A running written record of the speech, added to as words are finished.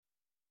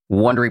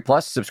Wondery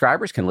Plus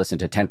subscribers can listen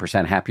to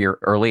 10% Happier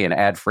early and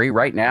ad-free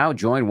right now.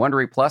 Join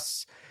Wondery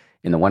Plus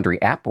in the Wondery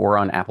app or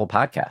on Apple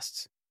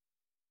Podcasts.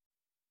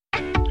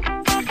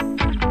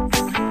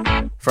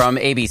 From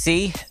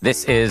ABC,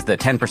 this is the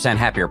 10%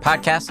 Happier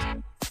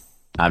podcast.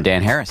 I'm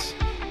Dan Harris.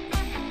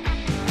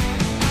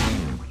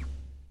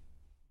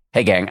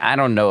 Hey, gang, I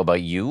don't know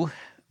about you,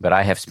 but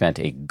I have spent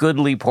a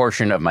goodly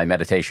portion of my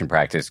meditation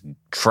practice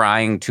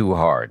trying too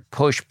hard,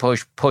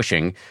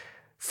 pushing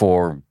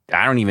for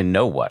I don't even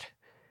know what.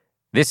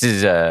 This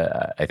is,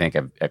 I think,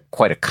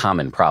 quite a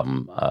common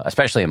problem,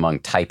 especially among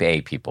type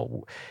A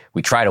people.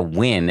 We try to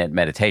win at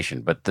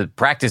meditation, but the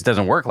practice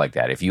doesn't work like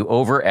that. If you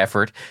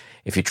over-effort,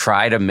 if you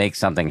try to make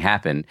something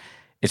happen,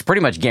 it's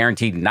pretty much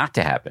guaranteed not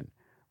to happen.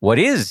 What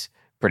is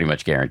pretty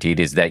much guaranteed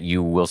is that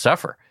you will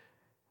suffer.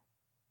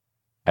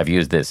 I've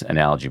used this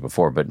analogy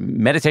before, but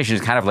meditation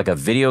is kind of like a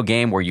video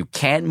game where you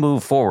can't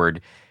move forward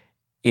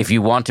if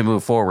you want to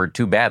move forward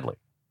too badly.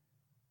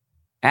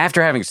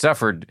 After having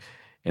suffered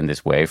in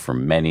this way for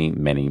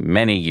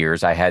many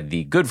years, I had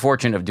the good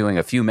fortune of doing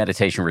a few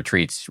meditation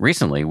retreats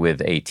recently with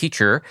a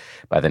teacher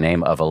by the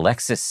name of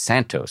Alexis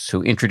Santos,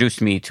 who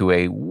introduced me to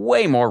a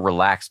way more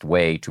relaxed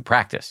way to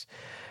practice.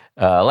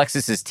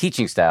 Alexis's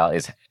teaching style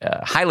is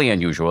highly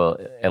unusual,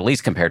 at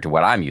least compared to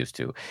what I'm used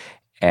to.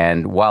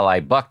 And while I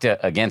bucked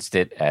against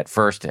it at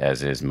first,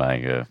 as is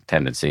my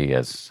tendency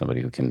as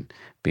somebody who can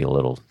be a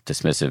little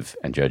dismissive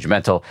and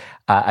judgmental,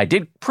 I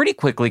did pretty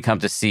quickly come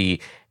to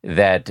see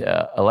that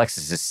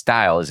Alexis's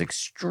style is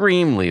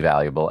extremely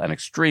valuable and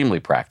extremely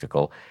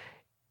practical.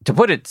 To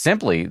put it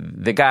simply,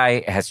 the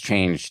guy has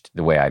changed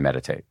the way I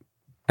meditate.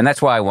 And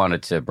that's why I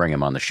wanted to bring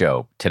him on the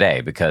show today,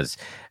 because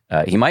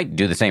he might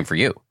do the same for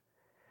you.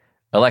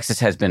 Alexis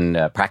has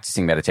been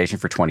practicing meditation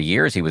for 20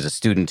 years. He was a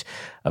student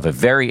of a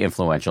very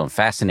influential and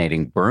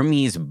fascinating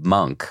Burmese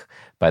monk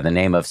by the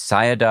name of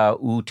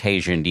Sayadaw U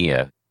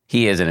Tejaniya.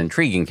 He is an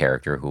intriguing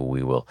character who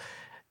we will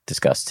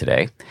discuss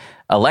today.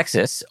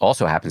 Alexis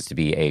also happens to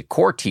be a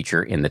core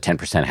teacher in the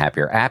 10%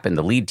 Happier app and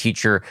the lead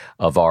teacher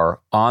of our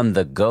On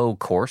the Go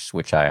course,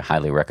 which I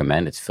highly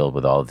recommend. It's filled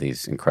with all of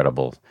these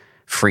incredible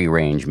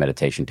free-range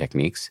meditation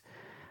techniques.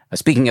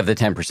 Speaking of the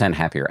 10%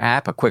 Happier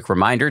app, a quick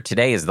reminder,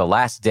 today is the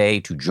last day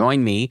to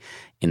join me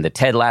in the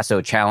Ted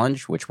Lasso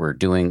Challenge, which we're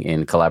doing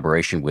in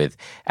collaboration with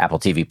Apple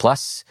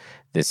TV+.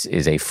 This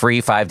is a free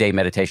 5-day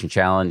meditation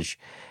challenge.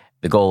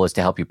 The goal is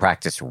to help you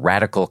practice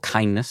radical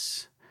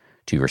kindness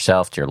to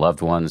yourself, to your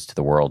loved ones, to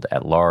the world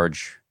at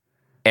large.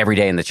 Every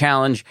day in the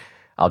challenge,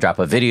 I'll drop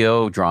a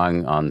video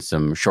drawing on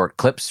some short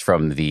clips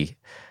from the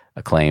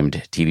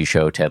acclaimed TV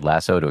show Ted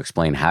Lasso to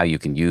explain how you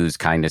can use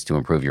kindness to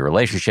improve your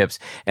relationships.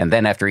 And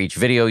then after each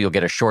video, you'll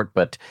get a short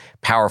but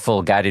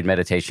powerful guided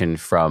meditation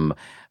from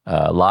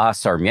La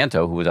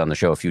Sarmiento, who was on the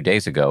show a few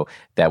days ago,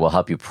 that will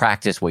help you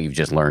practice what you've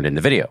just learned in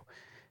the video.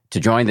 To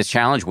join this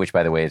challenge, which,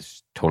 by the way,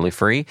 is totally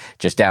free,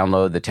 just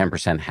download the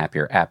 10%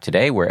 Happier app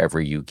today, wherever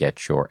you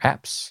get your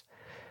apps.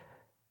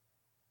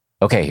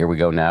 Okay, here we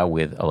go now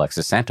with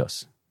Alexis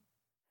Santos.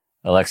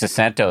 Alexis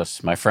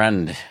Santos, my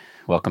friend,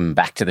 welcome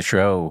back to the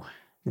show.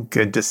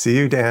 Good to see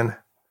you, Dan.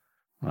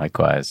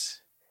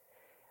 Likewise.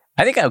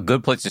 I think a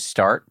good place to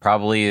start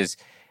probably is,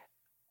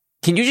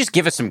 can you just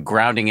give us some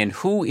grounding in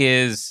who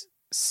is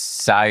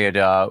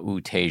Sayadaw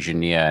U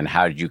Tejaniya and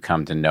how did you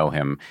come to know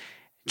him?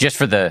 Just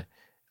for the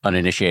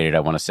uninitiated, I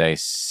want to say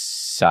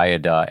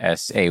Sayadaw,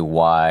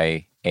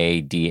 Sayadaw,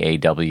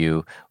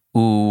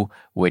 U,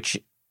 which,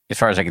 as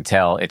far as I can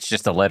tell, it's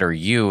just the letter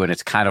U, and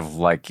it's kind of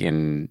like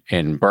in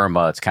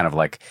Burma, it's kind of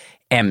like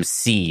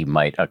MC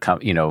might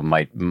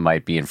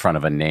be in front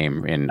of a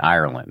name in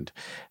Ireland,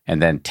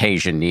 and then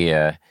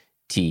Tejaniya,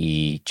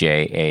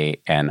 Tejaniya.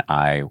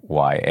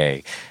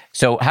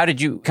 So, how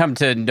did you come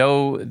to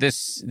know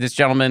this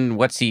gentleman?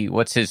 What's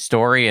his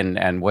story,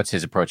 and what's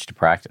his approach to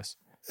practice?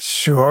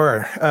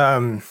 Sure.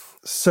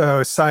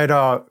 So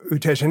Sayadaw U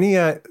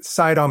Tejaniya,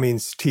 Sayadaw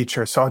means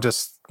teacher, so I'll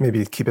just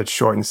maybe keep it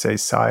short and say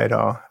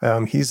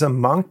Sayadaw. He's a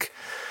monk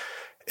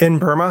in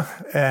Burma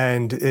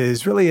and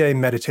is really a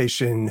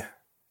meditation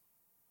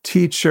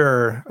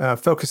teacher,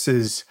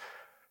 focuses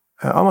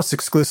almost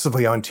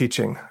exclusively on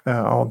teaching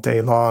all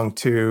day long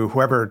to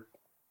whoever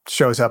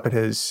shows up at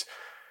his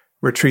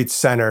retreat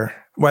center,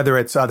 whether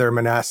it's other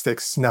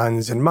monastics,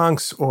 nuns, and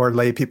monks, or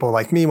lay people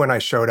like me when I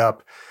showed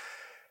up.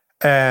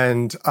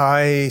 And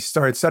I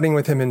started studying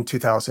with him in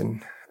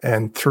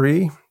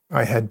 2003.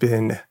 I had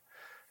been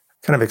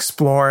kind of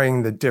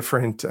exploring the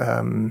different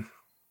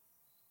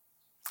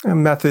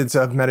methods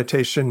of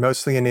meditation,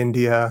 mostly in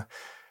India,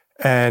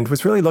 and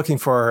was really looking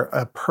for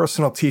a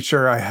personal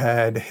teacher. I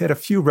had hit a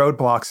few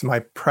roadblocks in my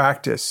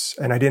practice,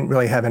 and I didn't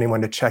really have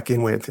anyone to check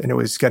in with. And it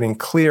was getting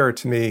clear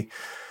to me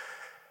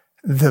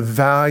the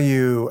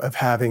value of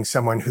having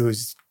someone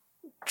who's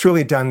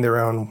truly done their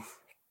own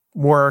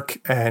work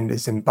and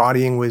is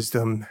embodying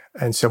wisdom.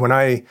 And so when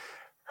I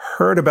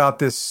heard about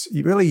this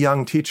really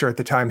young teacher at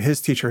the time, his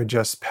teacher had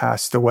just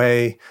passed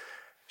away,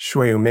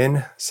 Shwe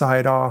Min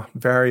Sayadaw,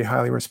 very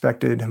highly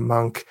respected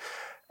monk,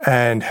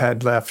 and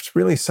had left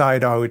really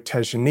Sayadaw U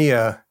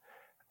Tejaniya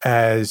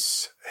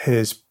as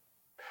his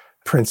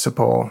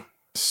principal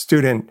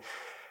student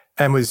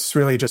and was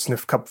really just in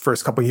the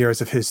first couple of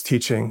years of his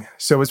teaching.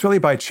 So it was really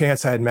by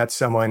chance I had met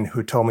someone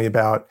who told me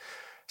about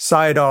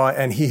Sayadaw,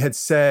 and he had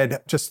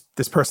said, just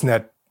this person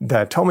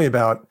that told me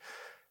about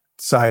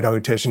Sayadaw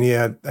U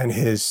Tejaniya and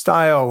his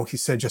style, he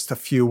said just a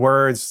few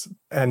words,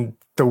 and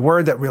the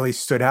word that really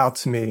stood out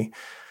to me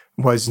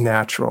was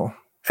natural.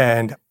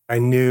 And I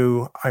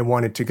knew I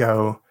wanted to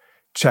go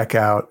check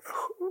out,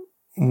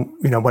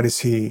 what is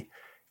he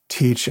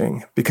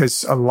teaching?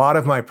 Because a lot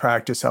of my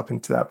practice up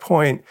until that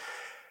point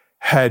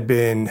had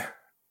been,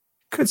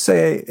 could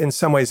say in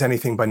some ways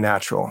anything but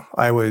natural.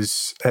 I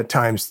was at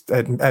times,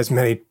 as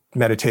many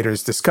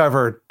meditators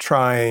discovered,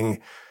 trying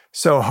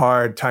so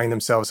hard, tying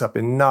themselves up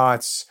in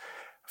knots.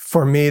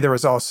 For me, there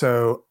was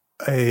also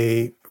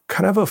a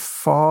kind of a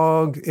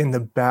fog in the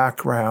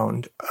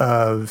background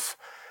of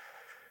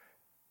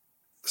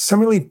some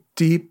really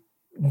deep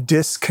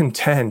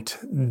discontent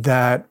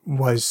that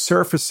was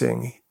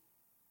surfacing,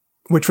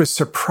 which was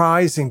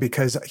surprising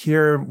because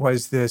here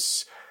was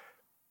this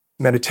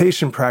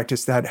meditation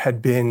practice that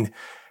had been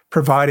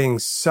providing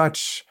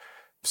such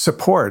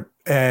support.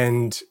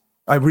 And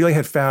I really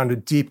had found a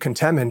deep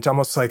contentment,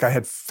 almost like I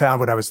had found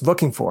what I was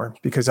looking for,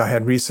 because I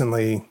had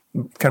recently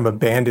kind of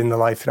abandoned the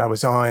life that I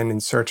was on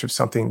in search of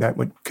something that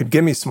could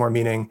give me some more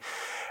meaning.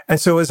 And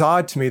so it was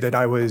odd to me that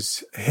I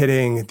was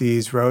hitting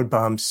these road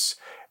bumps.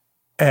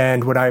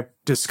 And what I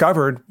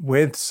discovered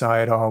with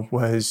Sayadaw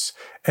was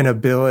an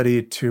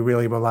ability to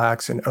really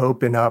relax and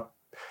open up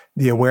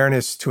the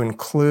awareness to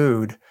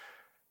include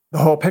the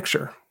whole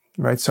picture,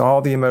 right? So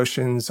all the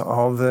emotions,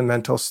 all the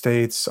mental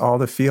states, all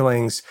the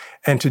feelings,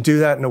 and to do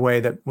that in a way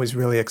that was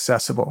really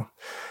accessible.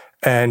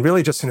 And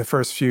really just in the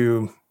first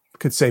few,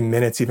 could say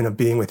minutes even of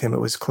being with him, it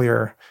was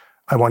clear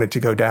I wanted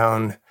to go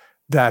down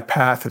that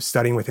path of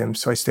studying with him.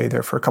 So I stayed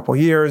there for a couple of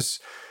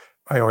years.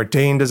 I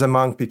ordained as a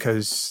monk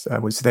because I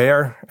was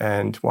there,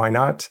 and why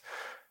not?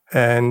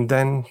 And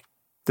then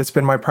that's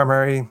been my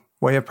primary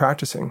way of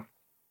practicing.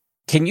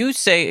 Can you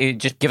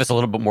just give us a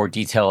little bit more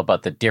detail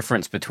about the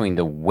difference between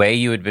the way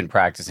you had been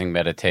practicing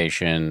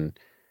meditation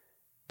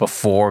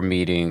before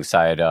meeting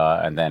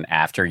Sayadaw and then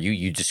after?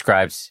 You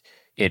described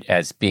it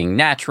as being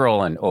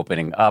natural and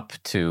opening up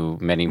to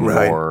many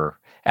more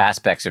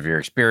aspects of your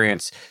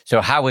experience. So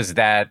how is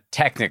that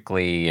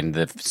technically, in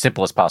the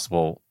simplest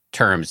possible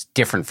terms,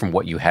 different from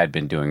what you had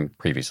been doing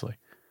previously?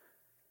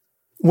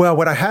 Well,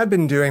 what I had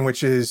been doing,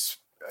 which is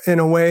in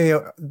a way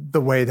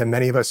the way that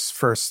many of us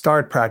first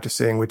start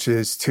practicing, which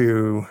is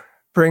to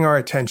bring our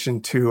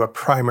attention to a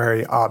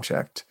primary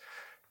object.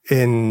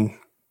 In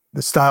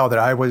the style that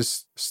I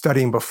was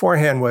studying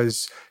beforehand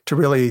was to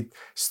really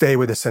stay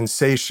with the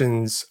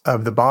sensations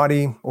of the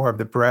body or of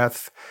the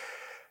breath,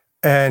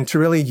 and to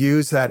really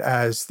use that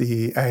as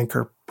the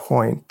anchor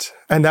point.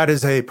 And that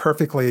is a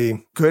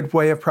perfectly good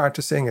way of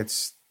practicing.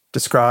 It's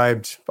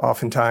described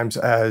oftentimes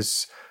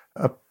as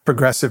a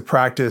progressive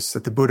practice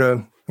that the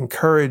Buddha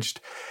encouraged.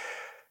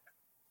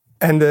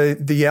 And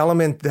the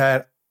element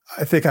that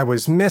I think I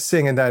was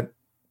missing, and that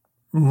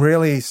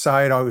really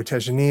Sayadaw U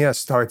Tejaniya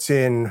starts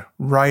in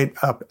right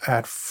up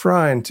at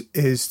front,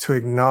 is to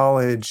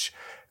acknowledge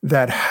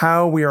that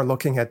how we are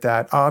looking at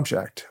that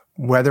object,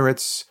 whether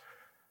it's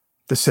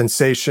the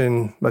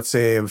sensation, let's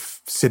say, of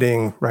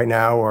sitting right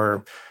now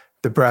or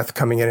the breath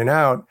coming in and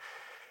out,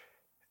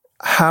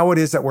 how it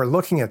is that we're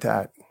looking at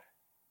that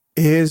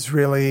is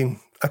really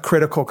a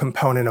critical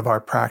component of our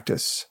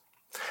practice.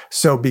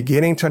 So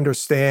beginning to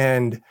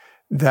understand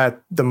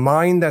that the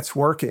mind that's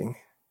working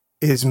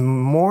is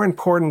more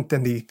important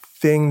than the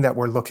thing that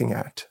we're looking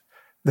at.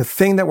 The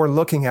thing that we're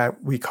looking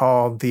at, we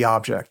call the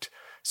object.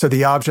 So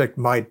the object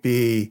might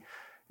be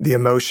the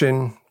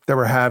emotion that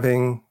we're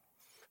having,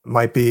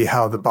 might be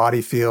how the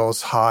body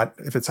feels hot.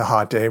 If it's a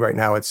hot day, right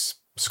now it's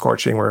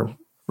scorching. We're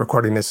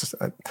recording this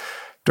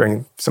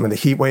during some of the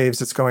heat waves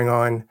that's going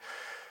on.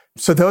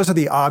 So those are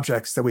the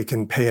objects that we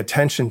can pay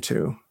attention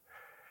to.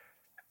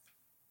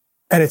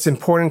 And it's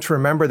important to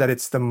remember that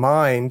it's the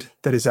mind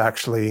that is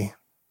actually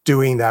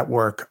doing that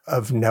work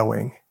of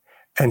knowing.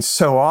 And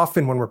so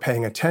often when we're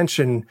paying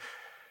attention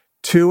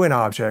to an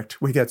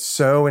object, we get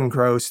so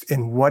engrossed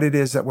in what it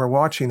is that we're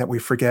watching that we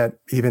forget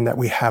even that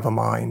we have a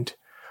mind,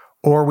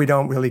 or we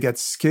don't really get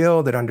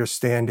skilled at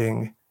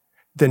understanding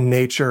the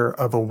nature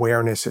of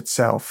awareness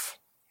itself.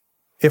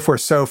 If we're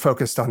so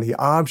focused on the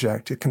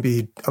object, it can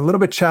be a little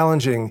bit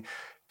challenging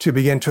to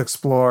begin to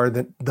explore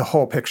the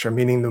whole picture,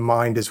 meaning the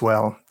mind as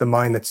well, the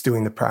mind that's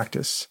doing the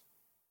practice.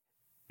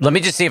 Let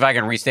me just see if I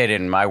can restate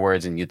it in my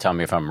words and you tell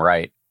me if I'm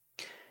right.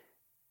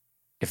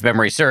 If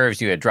memory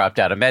serves, you had dropped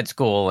out of med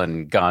school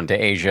and gone to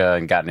Asia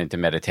and gotten into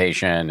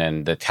meditation,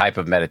 and the type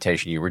of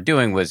meditation you were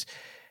doing was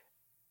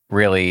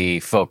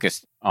really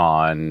focused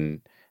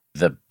on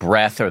the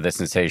breath or the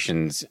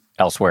sensations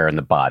elsewhere in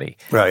the body.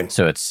 Right.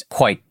 So it's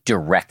quite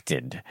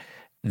directed.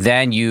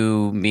 Then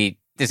you meet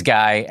this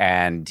guy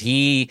and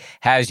he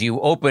has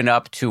you open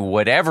up to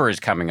whatever is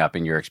coming up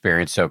in your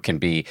experience. So it can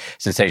be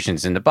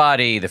sensations in the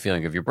body, the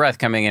feeling of your breath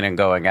coming in and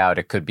going out.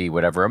 It could be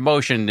whatever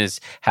emotion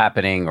is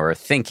happening or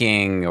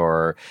thinking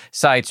or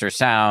sights or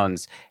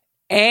sounds.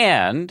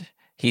 And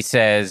he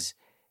says,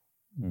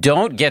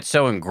 don't get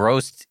so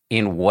engrossed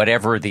in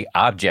whatever the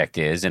object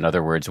is. In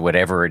other words,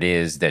 whatever it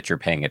is that you're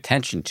paying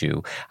attention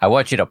to. I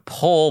want you to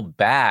pull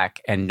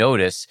back and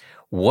notice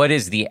what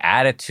is the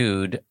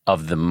attitude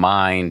of the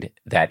mind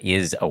that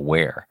is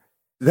aware.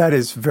 That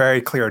is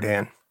very clear,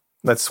 Dan.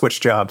 Let's switch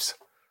jobs.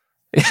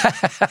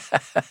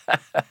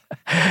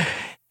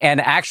 And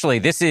actually,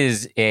 this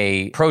is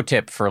a pro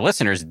tip for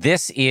listeners.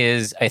 This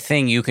is a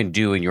thing you can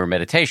do in your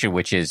meditation,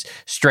 which is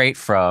straight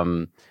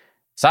from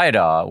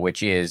Sayadaw,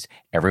 which is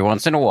every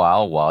once in a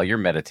while you're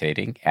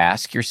meditating,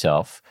 ask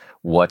yourself,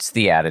 what's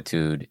the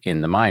attitude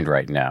in the mind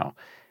right now?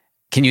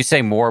 Can you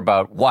say more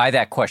about why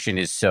that question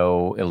is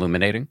so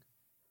illuminating?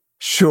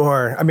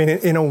 Sure. I mean,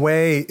 in a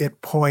way,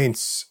 it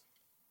points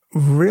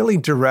really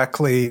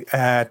directly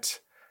at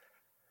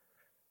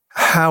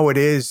how it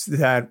is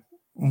that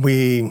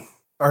we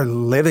are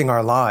living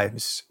our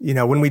lives. You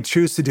know, when we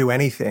choose to do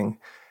anything,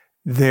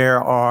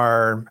 there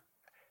are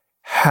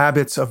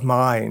habits of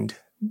mind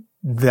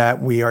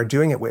that we are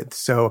doing it with.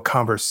 So a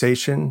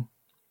conversation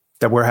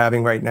that we're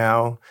having right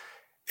now,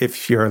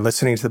 if you're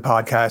listening to the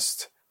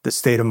podcast, the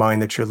state of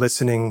mind that you're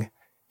listening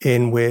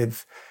in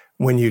with,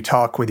 when you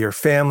talk with your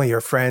family,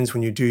 your friends,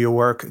 when you do your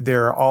work,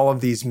 there are all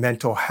of these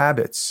mental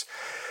habits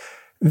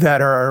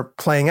that are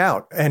playing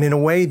out. And in a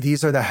way,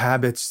 these are the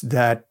habits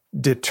that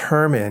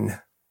determine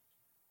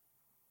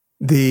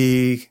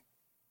the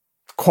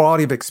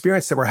quality of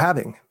experience that we're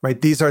having,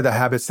 right? These are the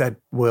habits that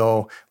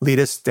will lead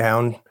us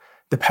down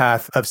the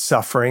path of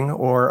suffering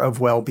or of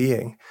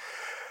well-being.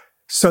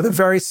 So the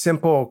very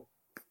simple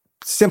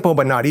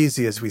but not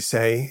easy, as we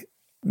say,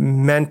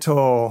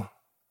 mental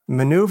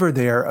maneuver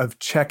there of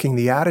checking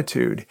the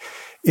attitude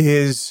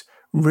is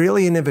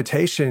really an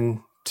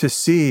invitation to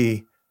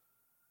see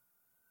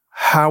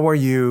how are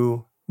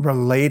you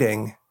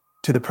relating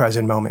to the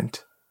present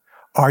moment.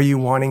 Are you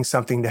wanting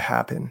something to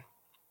happen?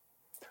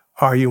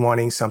 Are you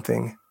wanting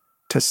something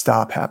to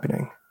stop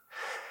happening?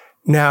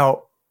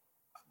 Now,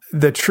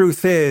 the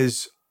truth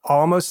is,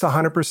 almost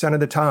 100% of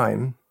the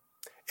time,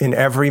 in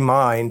every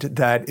mind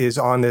that is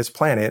on this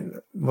planet,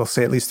 we'll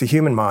say at least the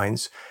human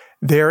minds,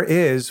 there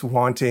is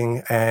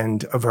wanting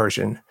and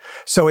aversion.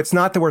 So it's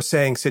not that we're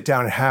saying sit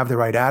down and have the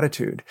right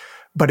attitude,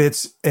 but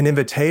it's an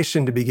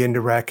invitation to begin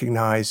to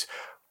recognize,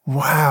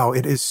 wow,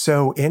 it is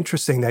so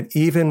interesting that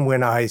even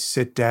when I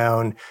sit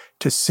down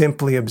to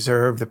simply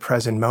observe the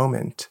present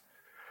moment,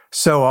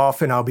 so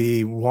often I'll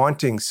be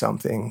wanting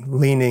something,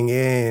 leaning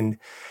in,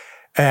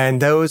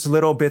 and those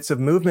little bits of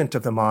movement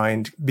of the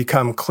mind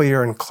become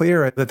clearer and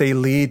clearer that they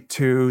lead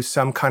to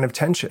some kind of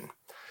tension,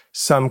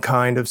 some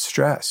kind of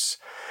stress.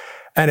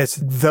 And it's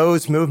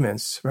those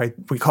movements, right?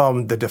 We call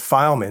them the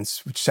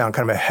defilements, which sound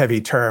kind of a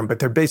heavy term, but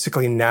they're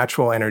basically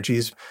natural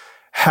energies,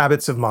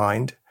 habits of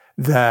mind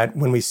that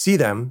when we see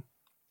them,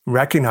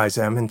 recognize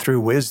them, and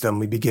through wisdom,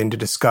 we begin to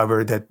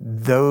discover that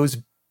those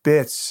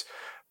bits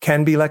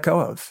can be let go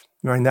of.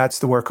 And that's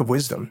the work of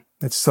wisdom.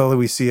 That slowly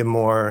we see a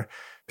more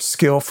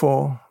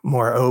skillful,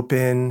 more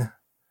open,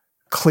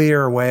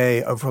 clear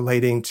way of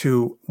relating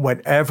to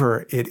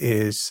whatever it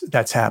is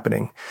that's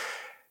happening.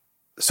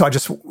 So I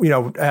just,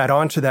 add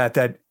on to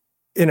that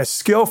in a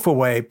skillful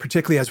way,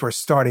 particularly as we're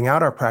starting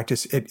out our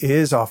practice, it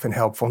is often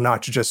helpful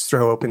not to just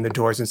throw open the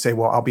doors and say,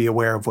 well, I'll be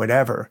aware of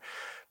whatever.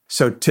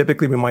 So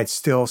typically we might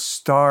still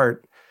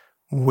start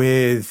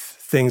with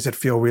things that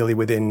feel really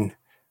within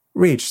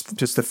reach,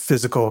 just the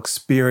physical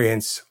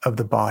experience of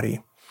the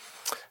body,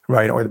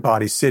 right? Or the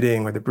body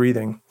sitting or the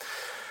breathing.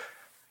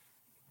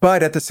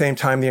 But at the same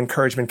time, the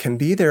encouragement can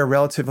be there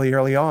relatively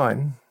early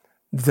on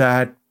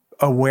that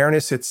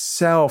awareness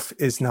itself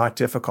is not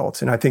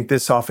difficult. And I think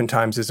this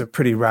oftentimes is a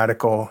pretty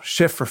radical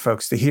shift for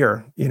folks to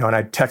hear. And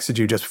I texted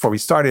you just before we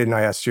started and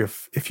I asked you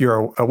if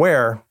you're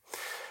aware,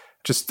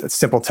 just a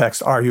simple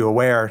text, are you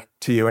aware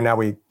to you? And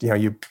now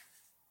you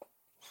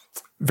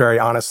very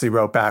honestly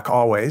wrote back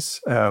always.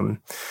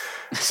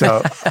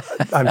 So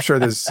I'm sure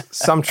there's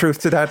some truth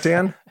to that,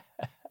 Dan.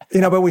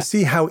 But we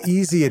see how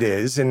easy it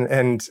is.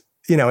 And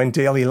in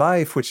daily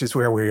life, which is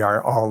where we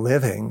are all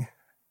living,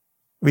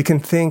 we can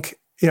think,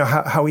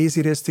 how easy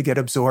it is to get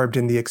absorbed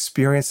in the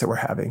experience that we're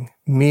having,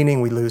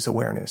 meaning we lose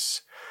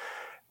awareness.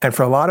 And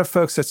for a lot of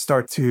folks that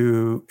start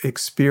to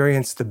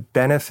experience the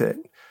benefit,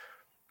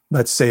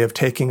 let's say, of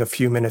taking a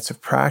few minutes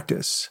of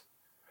practice,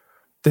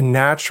 the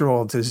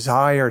natural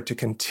desire to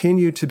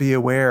continue to be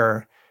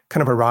aware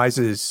kind of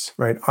arises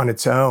right on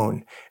its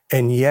own.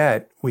 And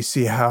yet we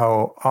see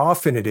how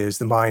often it is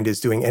the mind is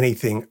doing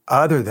anything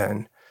other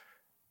than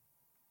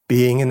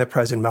being in the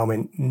present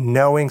moment,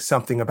 knowing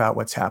something about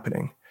what's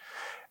happening.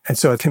 And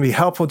so it can be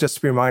helpful just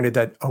to be reminded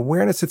that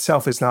awareness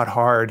itself is not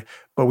hard,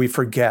 but we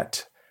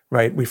forget,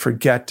 right? We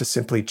forget to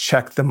simply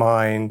check the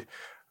mind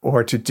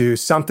or to do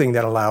something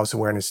that allows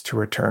awareness to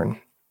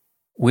return.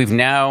 We've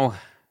now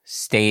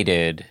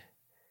stated,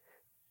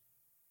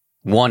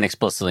 one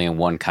explicitly and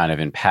one kind of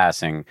in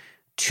passing,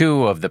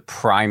 two of the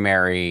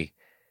primary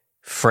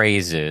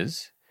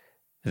phrases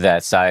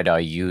that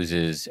Sayadaw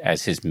uses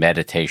as his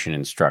meditation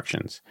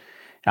instructions.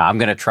 Now, I'm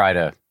going to try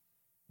to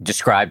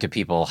describe to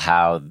people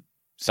how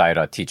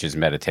Sayadaw teaches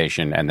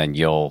meditation, and then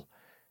you'll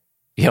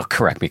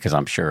correct me because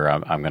I'm sure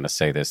I'm going to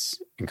say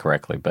this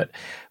incorrectly. But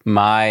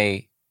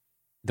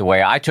the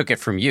way I took it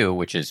from you,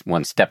 which is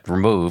one step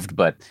removed,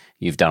 but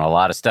you've done a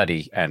lot of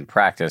study and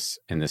practice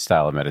in this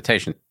style of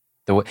meditation.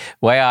 The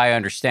way I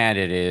understand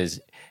it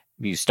is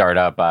you start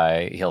out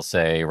he'll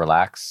say,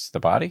 relax the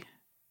body,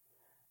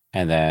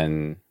 and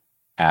then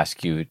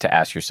ask you to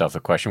ask yourself the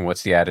question,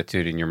 what's the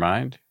attitude in your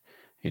mind?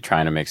 You're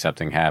trying to make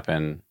something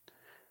happen.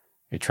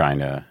 You're trying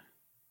to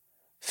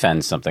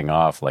fend something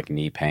off like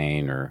knee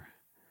pain or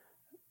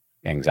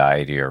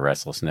anxiety or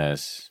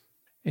restlessness.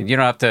 And you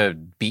don't have to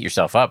beat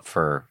yourself up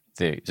for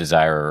the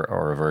desire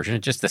or aversion.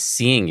 Just the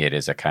seeing it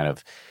is a kind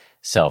of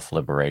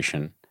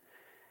self-liberation.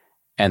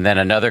 And then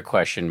another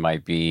question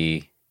might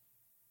be,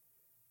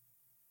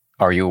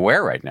 are you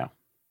aware right now?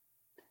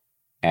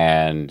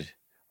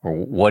 Or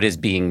what is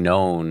being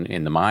known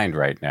in the mind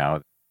right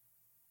now?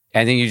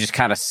 And then you just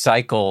kind of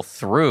cycle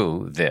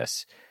through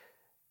this.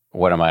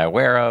 What am I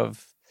aware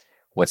of?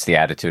 What's the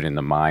attitude in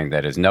the mind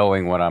that is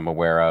knowing what I'm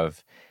aware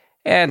of?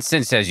 And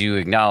since, as you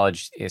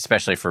acknowledged,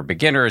 especially for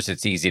beginners,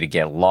 it's easy to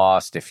get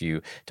lost if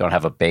you don't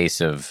have a base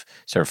of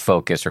sort of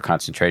focus or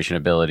concentration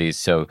abilities.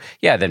 So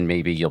yeah, then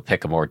maybe you'll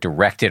pick a more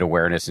directed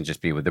awareness and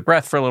just be with the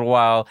breath for a little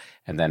while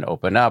and then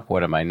open up.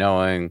 What am I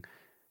knowing?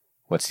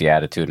 What's the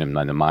attitude in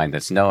the mind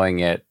that's knowing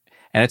it?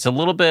 And it's a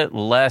little bit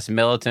less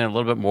militant, a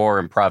little bit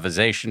more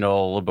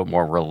improvisational, a little bit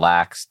more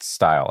relaxed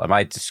style. Am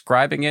I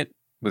describing it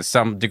with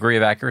some degree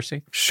of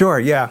accuracy? Sure,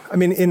 yeah. I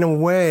mean, in a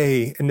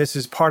way, and this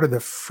is part of the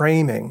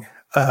framing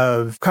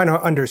of kind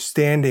of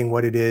understanding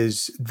what it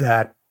is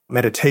that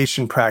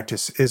meditation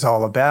practice is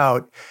all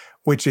about,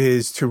 which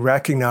is to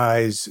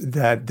recognize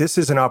that this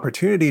is an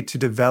opportunity to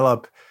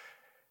develop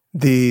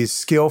these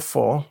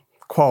skillful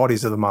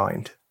qualities of the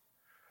mind.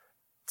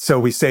 So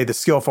we say the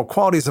skillful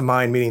qualities of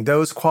mind, meaning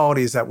those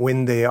qualities that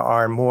when they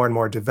are more and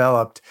more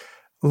developed,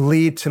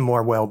 lead to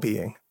more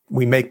well-being.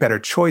 We make better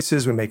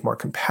choices. We make more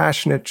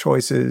compassionate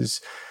choices.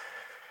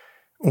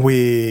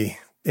 We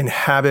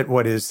inhabit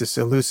what is this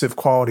elusive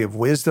quality of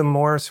wisdom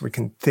more, so we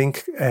can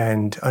think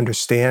and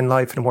understand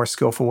life in a more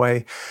skillful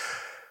way.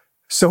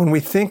 So when we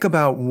think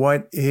about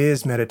what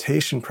is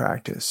meditation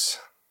practice,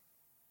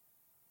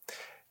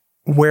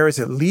 where is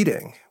it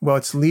leading? Well,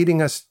 it's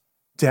leading us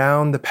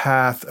down the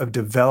path of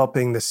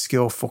developing the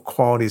skillful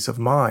qualities of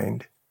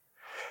mind.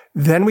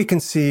 Then we can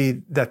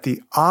see that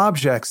the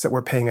objects that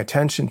we're paying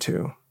attention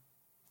to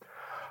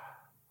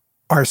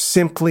are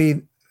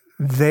simply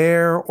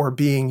there or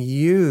being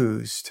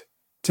used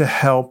to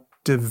help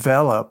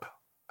develop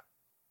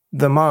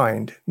the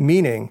mind.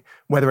 Meaning,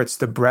 whether it's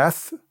the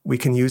breath, we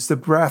can use the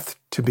breath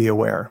to be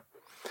aware.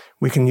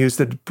 We can use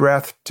the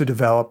breath to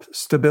develop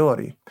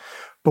stability.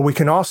 But we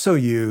can also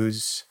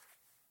use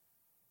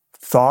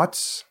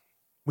thoughts.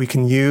 We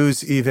can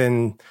use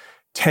even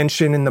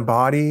tension in the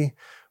body.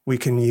 We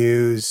can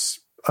use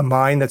a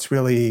mind that's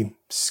really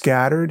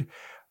scattered.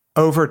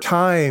 Over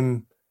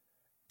time,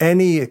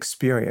 any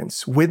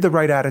experience with the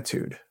right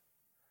attitude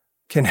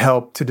can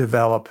help to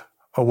develop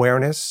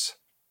awareness,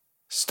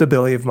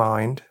 stability of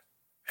mind,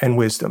 and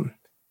wisdom.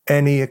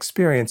 Any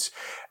experience.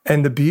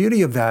 And the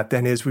beauty of that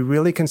then is we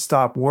really can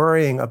stop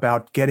worrying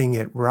about getting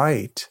it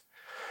right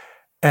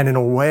and in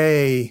a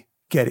way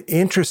get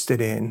interested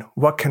in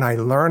what can I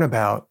learn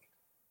about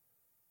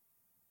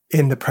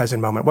in the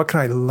present moment? What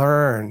can I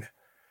learn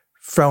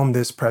from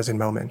this present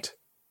moment?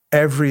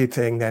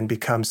 Everything then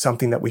becomes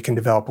something that we can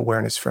develop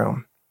awareness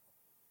from.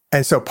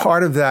 And so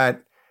part of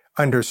that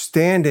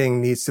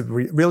understanding needs to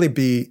really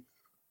be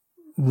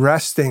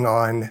resting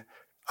on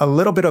a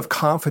little bit of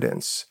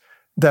confidence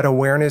that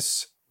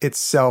awareness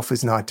itself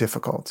is not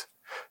difficult.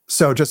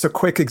 So just a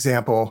quick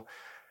example,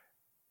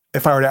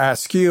 if I were to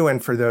ask you,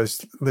 and for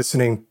those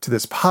listening to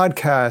this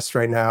podcast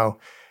right now,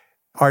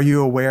 are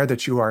you aware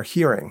that you are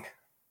hearing?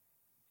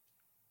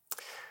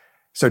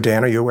 So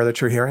Dan, are you aware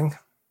that you're hearing?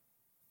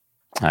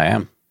 I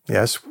am.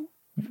 Yes.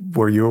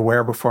 Were you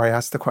aware before I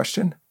asked the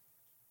question?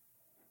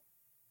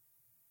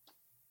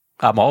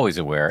 I'm always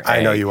aware.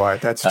 I know you are.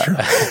 That's true.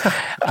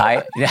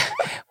 I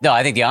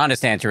think the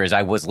honest answer is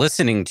I was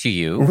listening to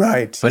you.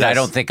 Right. But yes. I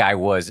don't think I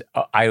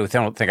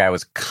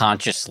was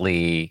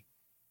consciously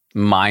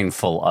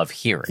mindful of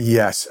hearing.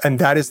 Yes. And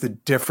that is the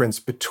difference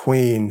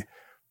between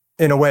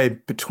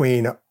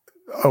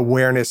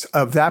awareness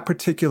of that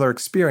particular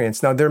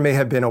experience. Now, there may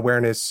have been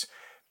awareness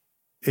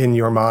in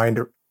your mind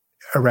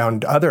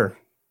around other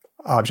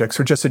objects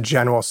or just a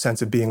general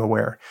sense of being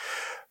aware.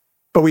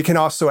 But we can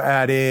also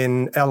add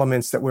in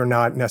elements that we're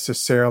not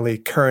necessarily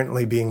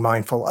currently being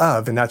mindful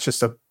of. And that's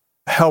just a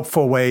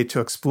helpful way to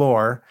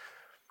explore.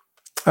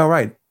 All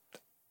right,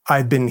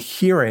 I've been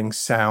hearing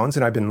sounds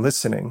and I've been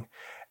listening.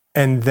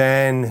 And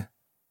then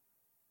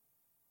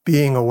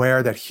being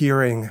aware that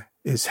hearing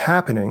is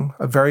happening,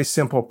 a very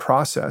simple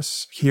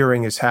process.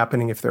 Hearing is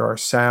happening if there are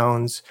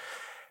sounds.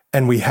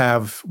 And we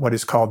have what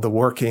is called the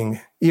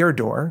working ear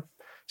door.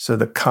 So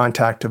the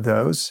contact of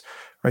those,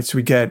 right? So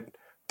we get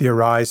the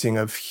arising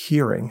of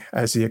hearing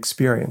as the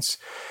experience.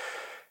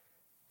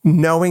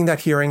 Knowing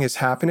that hearing is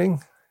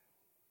happening,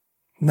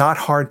 not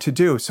hard to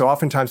do. So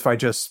oftentimes if I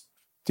just,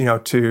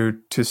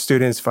 to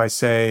students, if I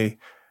say,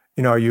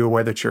 are you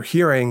aware that you're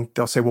hearing?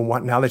 They'll say, well,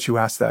 what, now that you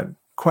asked that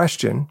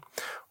question,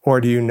 or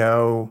do you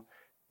know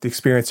the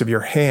experience of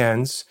your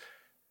hands,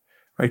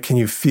 right? Can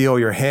you feel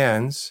your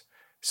hands?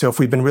 So if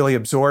we've been really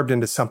absorbed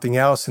into something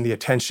else and the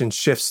attention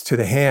shifts to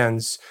the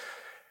hands,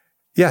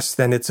 yes,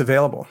 then it's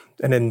available.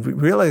 And then we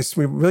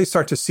really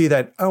start to see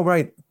that, oh,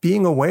 right,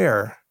 being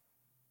aware,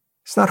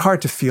 it's not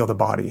hard to feel the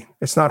body.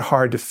 It's not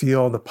hard to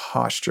feel the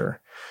posture.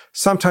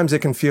 Sometimes it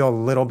can feel a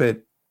little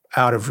bit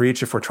out of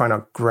reach if we're trying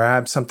to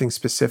grab something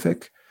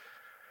specific.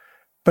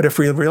 But if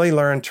we really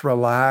learn to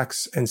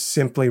relax and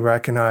simply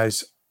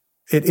recognize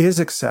it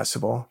is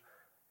accessible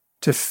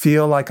to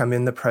feel like I'm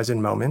in the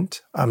present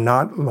moment, I'm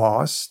not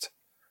lost,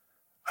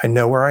 I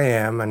know where I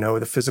am, I know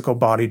the physical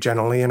body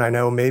generally, and I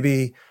know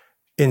maybe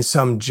in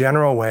some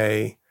general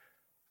way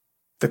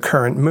the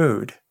current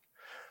mood.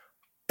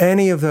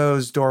 Any of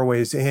those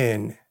doorways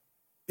in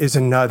is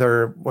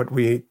another, what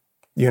you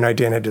and I,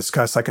 Dana,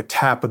 discussed, like a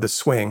tap of the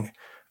swing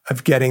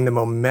of getting the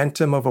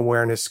momentum of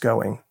awareness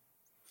going.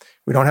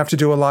 We don't have to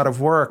do a lot of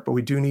work, but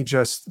we do need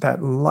just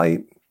that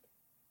light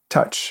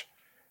touch.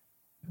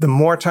 The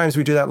more times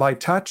we do that light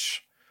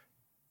touch,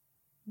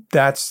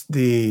 that's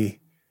the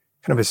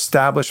kind of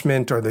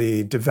establishment or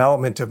the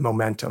development of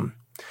momentum,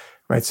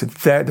 right? So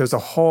there's a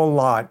whole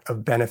lot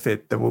of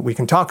benefit that we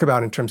can talk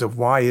about in terms of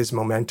why is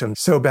momentum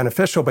so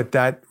beneficial, but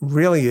that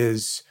really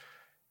is,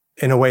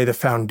 in a way, the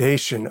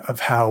foundation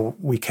of how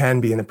we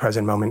can be in the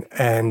present moment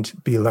and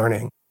be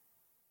learning.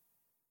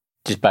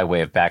 Just by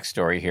way of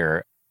backstory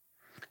here,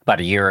 about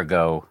a year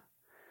ago,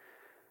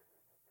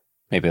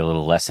 maybe a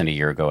little less than a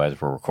year ago as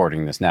we're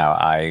recording this now,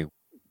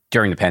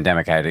 during the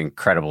pandemic, I had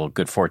incredible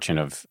good fortune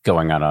of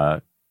going on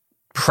a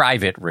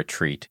private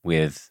retreat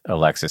with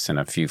Alexis and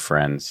a few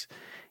friends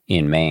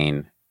in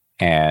Maine.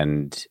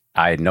 And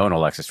I had known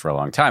Alexis for a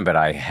long time, but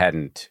I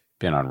hadn't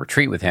been on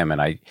retreat with him.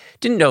 And I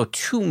didn't know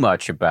too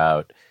much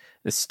about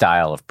the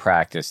style of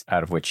practice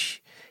out of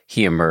which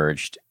he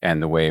emerged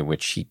and the way in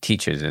which he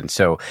teaches. And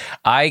so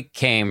I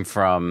came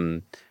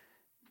from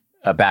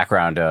a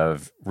background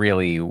of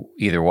really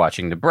either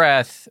watching the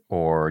breath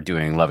or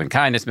doing loving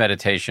kindness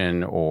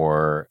meditation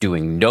or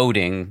doing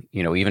noting.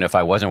 Even if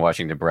I wasn't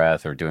watching the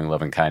breath or doing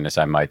loving kindness,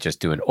 I might just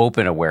do an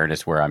open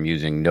awareness where I'm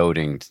using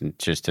noting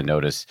just to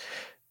notice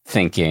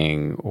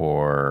thinking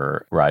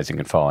or rising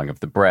and falling of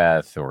the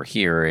breath or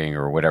hearing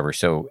or whatever.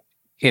 So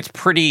it's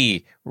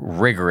pretty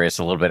rigorous,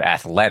 a little bit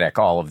athletic,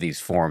 all of these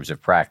forms of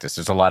practice.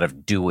 There's a lot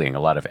of doing, a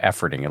lot of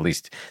efforting, at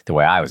least the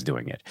way I was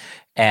doing it.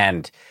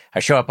 And I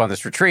show up on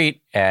this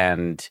retreat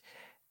and,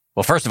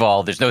 well, first of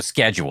all, there's no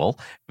schedule.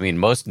 I mean,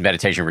 most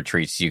meditation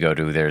retreats you go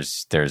to,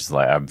 there's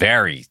like a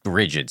very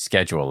rigid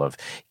schedule of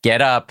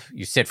get up,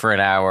 you sit for an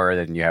hour,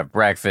 then you have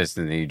breakfast,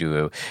 and then you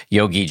do a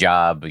yogi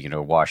job,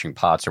 washing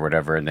pots or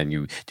whatever, and then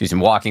you do some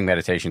walking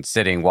meditation,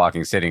 sitting,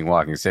 walking, sitting,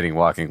 walking, sitting,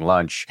 walking,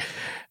 lunch,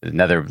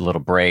 another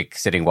little break,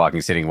 sitting,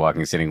 walking, sitting,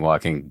 walking, sitting,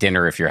 walking,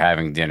 dinner if you're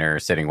having dinner,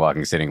 sitting,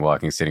 walking, sitting,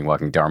 walking, sitting,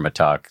 walking, Dharma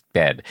talk,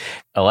 bed.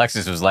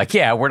 Alexis was like,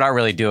 yeah, we're not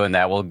really doing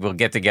that. We'll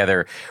get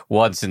together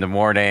once in the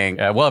morning.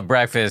 We'll have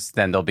breakfast,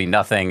 then there'll be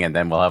nothing, and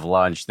then we'll have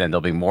lunch, then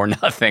there'll be more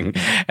nothing,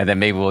 and then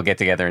maybe we'll get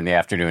together in the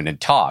afternoon and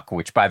talk,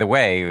 which, by the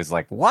way, was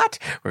like, what?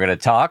 We're going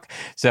to talk?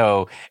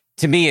 So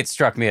to me, it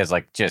struck me as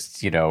like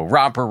just,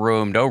 romper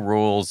room, no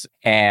rules.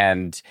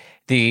 And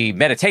the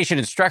meditation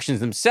instructions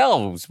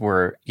themselves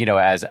were,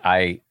 as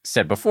I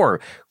said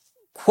before,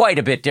 quite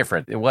a bit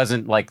different. It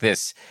wasn't like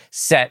this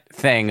set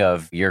thing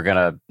of you're going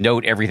to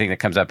note everything that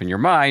comes up in your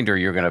mind, or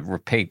you're going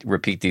to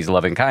repeat these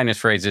loving kindness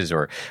phrases,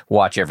 or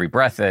watch every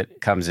breath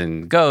that comes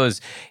and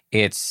goes.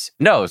 It's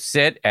no,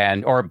 sit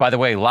or by the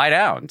way, lie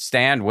down,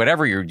 stand,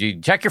 whatever you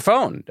check your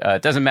phone.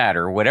 It doesn't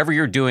matter. Whatever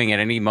you're doing at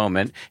any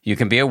moment, you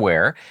can be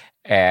aware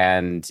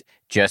and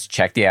just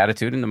check the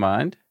attitude in the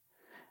mind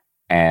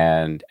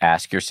and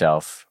ask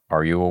yourself,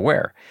 are you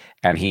aware?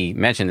 And he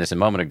mentioned this a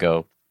moment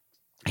ago.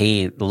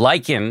 He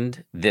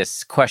likened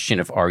this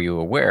question of are you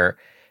aware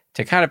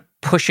to kind of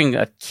pushing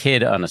a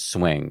kid on a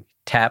swing.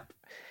 Tap,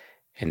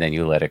 and then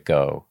you let it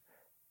go.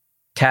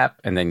 Tap,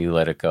 and then you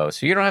let it go.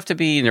 So you don't have to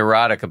be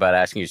neurotic about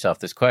asking yourself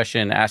this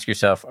question. Ask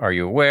yourself, are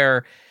you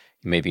aware?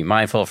 You may be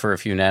mindful for a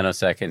few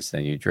nanoseconds,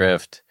 then you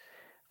drift.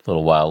 A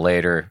little while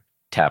later,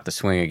 tap the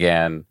swing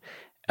again.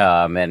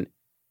 And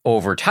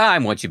over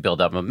time, once you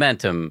build up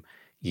momentum,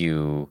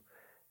 you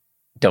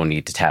don't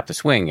need to tap the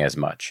swing as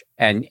much.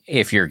 And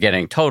if you're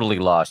getting totally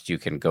lost, you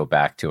can go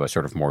back to a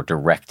sort of more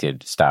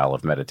directed style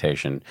of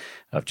meditation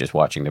of just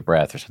watching the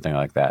breath or something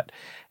like that.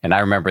 And I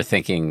remember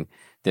thinking,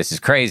 this is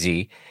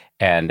crazy.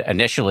 And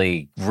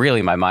initially,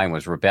 really, my mind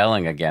was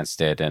rebelling against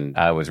it. And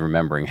I was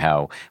remembering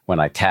how when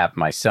I tap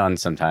my son,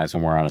 sometimes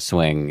when we're on a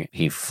swing,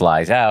 he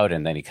flies out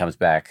and then he comes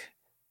back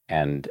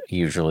and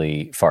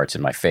usually farts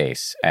in my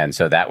face. And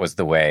so that was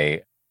the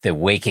way the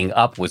waking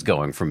up was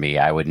going for me.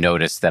 I would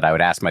notice that I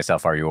would ask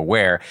myself, are you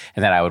aware?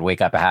 And then I would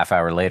wake up a half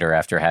hour later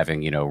after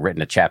having,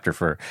 written a chapter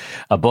for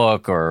a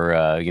book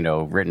or,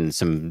 written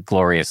some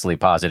gloriously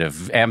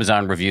positive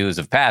Amazon reviews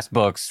of past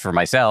books for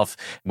myself,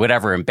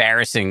 whatever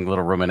embarrassing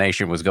little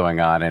rumination was going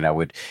on. And I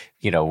would,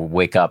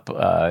 wake up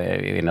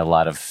in a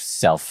lot of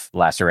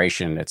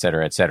self-laceration, et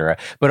cetera, et cetera.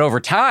 But over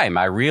time,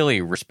 I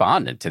really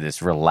responded to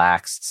this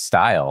relaxed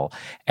style.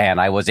 And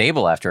I was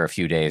able, after a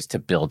few days, to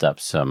build up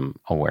some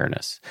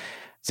awareness.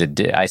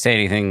 Did I say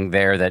anything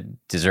there that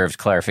deserves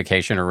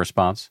clarification or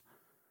response?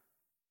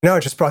 No,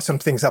 it just brought some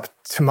things up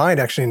to mind,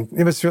 actually. And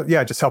it was,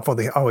 just helpful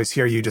to always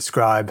hear you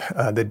describe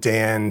the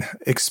Dan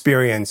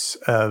experience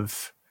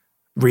of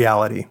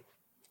reality.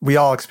 We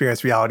all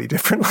experience reality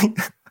differently.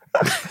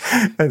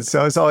 And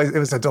so it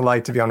was a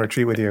delight to be on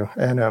retreat with you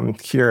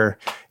and hear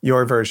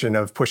your version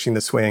of pushing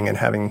the swing and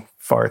having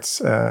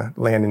farts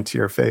land into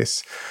your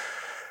face.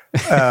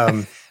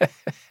 And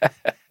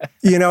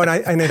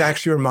it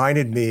actually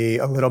reminded me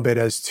a little bit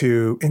as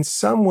to, in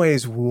some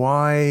ways,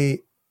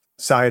 why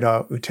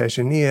Sayadaw U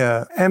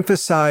Tejaniya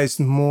emphasized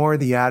more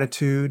the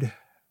attitude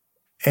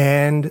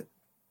and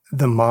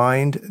the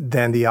mind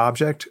than the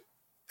object.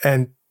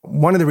 And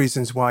one of the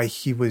reasons why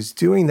he was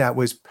doing that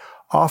was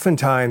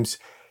oftentimes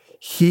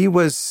he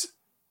was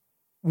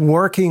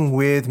working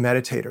with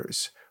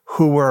meditators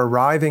who were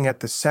arriving at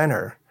the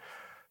center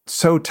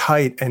so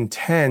tight and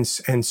tense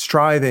and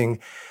striving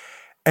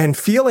and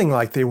feeling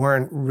like they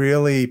weren't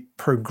really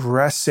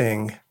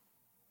progressing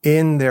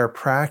in their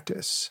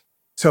practice.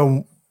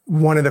 So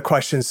one of the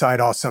questions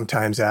I'll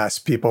sometimes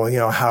ask people,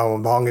 how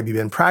long have you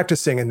been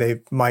practicing? And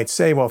they might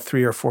say, well,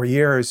 3 or 4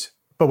 years.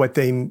 But what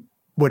they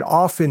would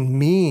often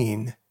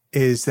mean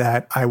is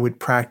that I would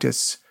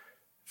practice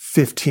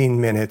 15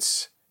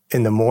 minutes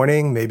in the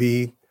morning,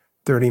 maybe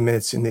 30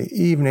 minutes in the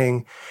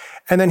evening.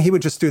 And then he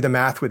would just do the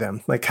math with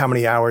them. Like, how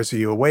many hours are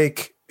you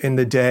awake in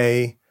the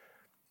day?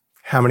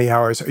 How many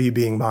hours are you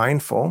being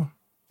mindful?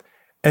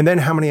 And then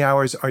how many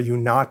hours are you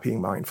not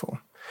being mindful?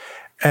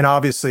 And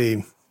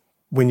obviously,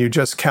 when you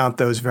just count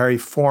those very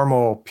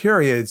formal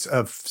periods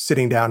of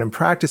sitting down and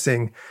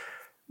practicing,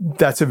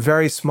 that's a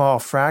very small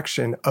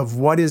fraction of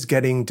what is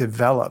getting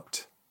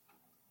developed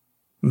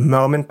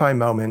moment by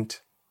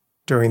moment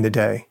during the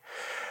day.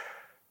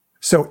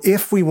 So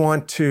if we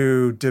want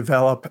to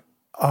develop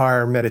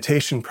our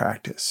meditation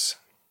practice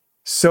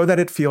so that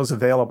it feels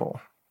available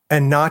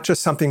and not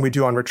just something we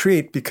do on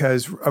retreat,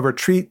 because a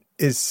retreat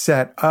is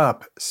set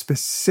up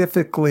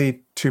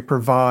specifically to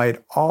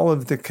provide all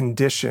of the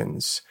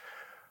conditions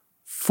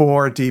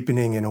for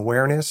deepening in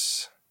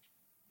awareness,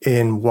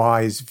 in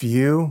wise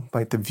view,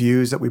 like the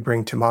views that we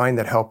bring to mind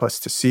that help us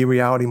to see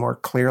reality more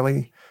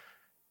clearly.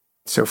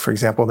 So, for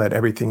example, that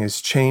everything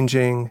is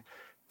changing,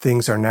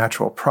 things are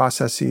natural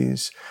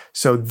processes.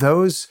 So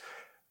those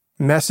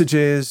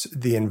messages,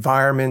 the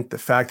environment, the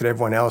fact that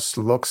everyone else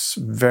looks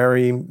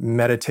very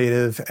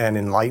meditative and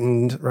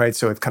enlightened, right?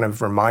 So it's kind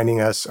of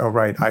reminding us, oh,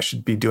 right, I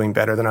should be doing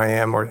better than I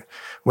am, or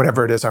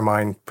whatever it is our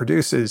mind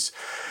produces.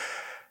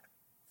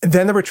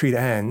 Then the retreat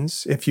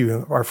ends, if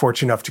you are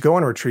fortunate enough to go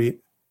on a retreat,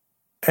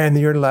 and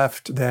you're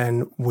left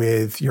then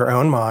with your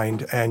own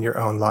mind and your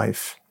own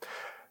life.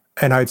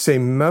 And I'd say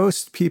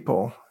most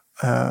people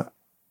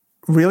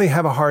really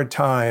have a hard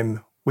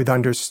time with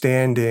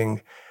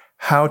understanding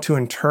how to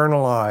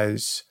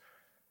internalize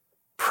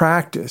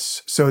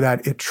practice so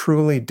that it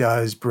truly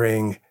does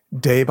bring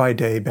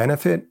day-by-day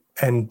benefit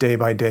and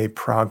day-by-day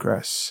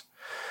progress.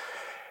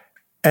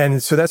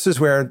 And so this is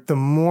where the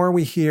more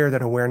we hear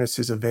that awareness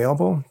is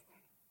available,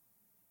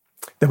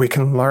 that we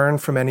can learn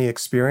from any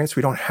experience.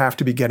 We don't have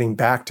to be getting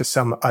back to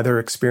some other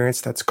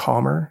experience that's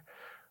calmer.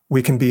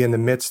 We can be in the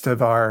midst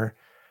of our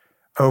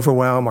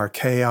overwhelm, our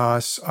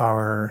chaos,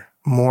 our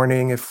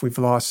mourning if we've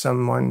lost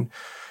someone,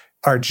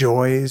 our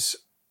joys.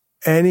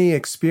 Any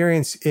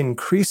experience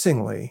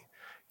increasingly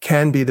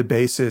can be the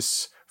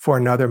basis for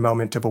another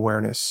moment of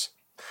awareness,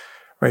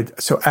 right?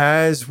 So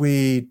as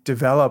we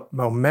develop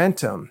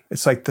momentum,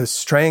 it's like the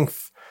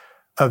strength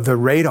of the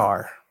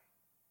radar,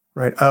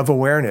 right, of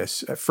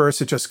awareness. At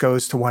first, it just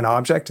goes to one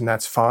object, and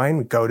that's fine.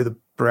 We go to the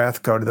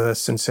breath, go to the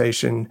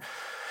sensation.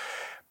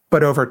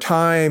 But over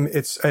time,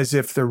 it's as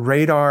if the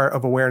radar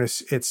of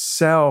awareness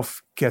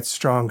itself gets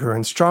stronger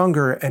and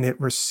stronger, and it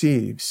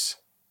receives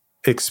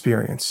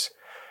experience.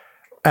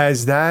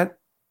 As that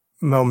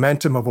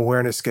momentum of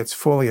awareness gets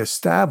fully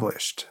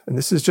established, and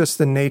this is just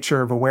the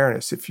nature of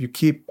awareness, if you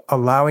keep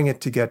allowing it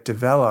to get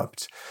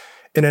developed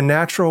in a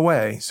natural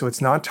way, so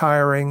it's not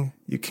tiring,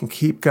 you can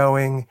keep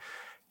going,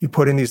 you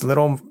put in these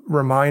little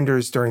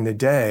reminders during the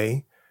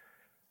day,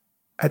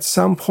 at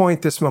some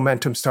point this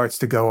momentum starts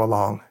to go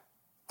along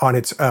on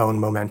its own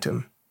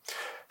momentum.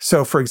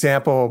 So for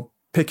example,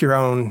 pick your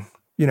own,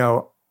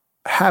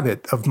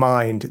 habit of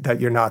mind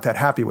that you're not that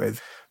happy with.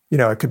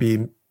 It could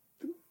be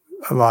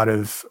a lot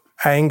of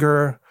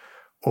anger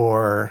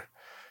or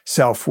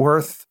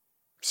self-worth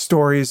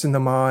stories in the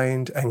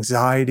mind,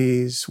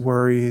 anxieties,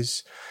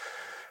 worries.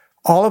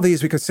 All of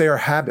these we could say are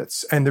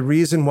habits. And the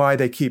reason why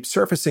they keep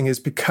surfacing is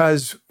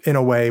because, in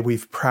a way,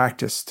 we've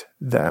practiced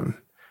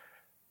them.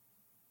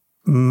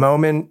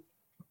 Moment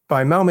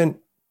by moment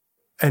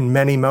and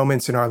many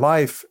moments in our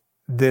life,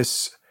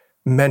 this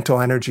mental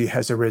energy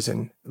has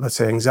arisen. Let's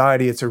say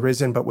anxiety, it's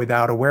arisen, but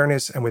without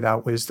awareness and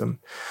without wisdom.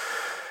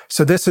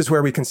 So this is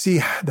where we can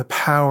see the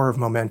power of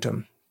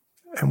momentum.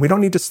 And we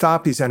don't need to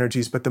stop these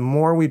energies, but the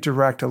more we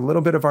direct a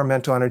little bit of our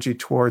mental energy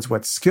towards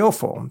what's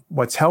skillful,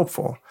 what's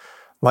helpful,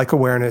 like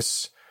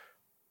awareness,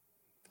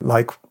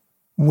 like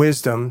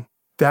wisdom,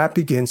 that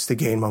begins to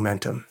gain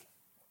momentum.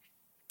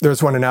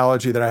 There's one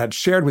analogy that I had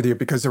shared with you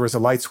because there was a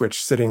light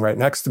switch sitting right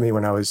next to me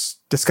when I was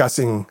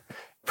discussing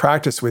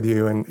practice with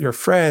you and your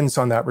friends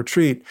on that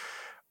retreat.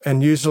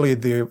 And usually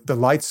the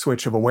light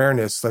switch of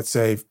awareness, let's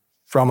say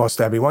for almost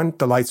everyone,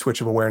 the light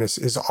switch of awareness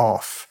is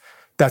off.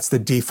 That's the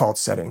default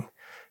setting.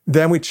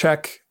 Then we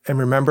check and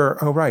remember,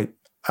 oh, right,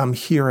 I'm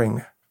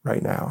hearing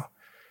right now,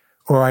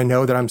 or I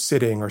know that I'm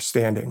sitting or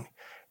standing.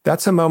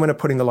 That's a moment of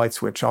putting the light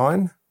switch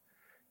on.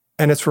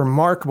 And it's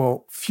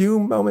remarkable. Few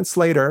moments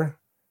later,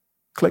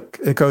 click,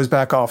 it goes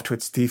back off to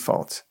its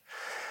default.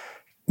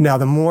 Now,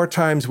 the more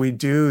times we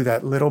do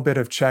that little bit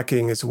of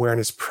checking, is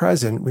awareness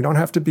present? We don't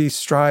have to be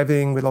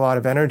striving with a lot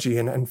of energy.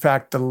 And in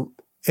fact,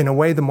 in a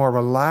way, the more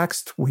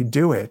relaxed we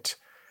do it,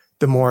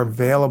 the more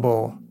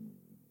available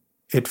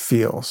it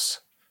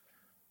feels,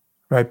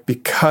 right?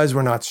 Because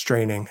we're not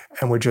straining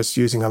and we're just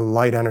using a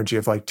light energy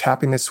of like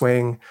tapping the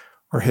swing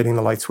or hitting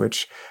the light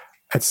switch.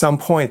 At some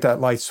point, that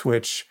light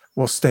switch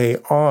will stay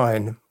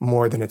on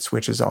more than it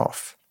switches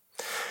off.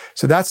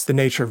 So that's the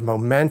nature of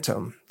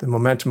momentum, the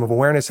momentum of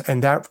awareness.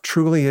 And that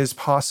truly is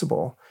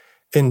possible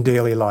in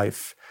daily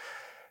life.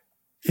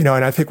 And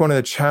I think one of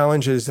the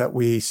challenges that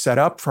we set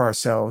up for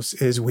ourselves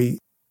is we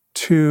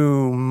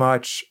too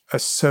much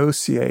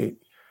associate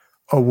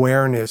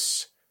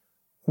awareness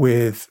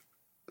with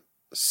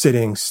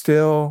sitting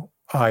still,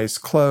 eyes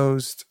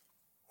closed,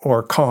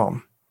 or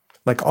calm.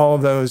 Like all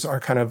of those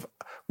are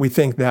we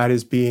think that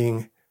is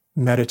being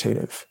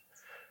meditative.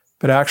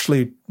 But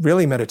actually,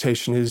 really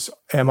meditation is,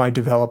 am I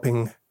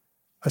developing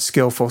a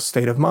skillful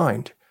state of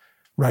mind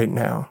right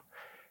now?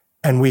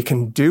 And we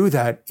can do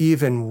that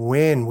even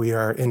when we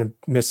are in the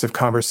midst of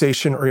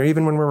conversation or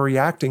even when we're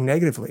reacting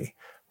negatively.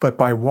 But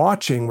by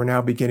watching, we're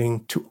now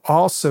beginning to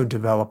also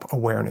develop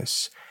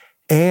awareness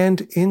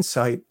and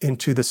insight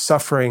into the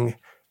suffering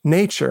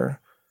nature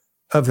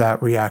of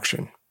that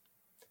reaction.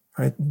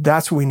 Right?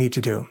 That's what we need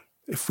to do.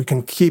 If we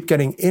can keep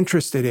getting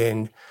interested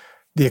in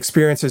the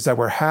experiences that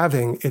we're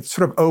having, it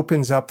sort of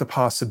opens up the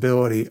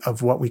possibility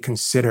of what we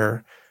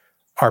consider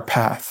our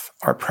path,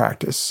 our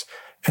practice.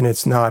 And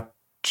it's not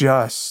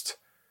just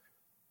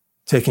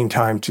taking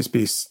time to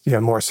be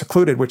more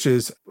secluded, which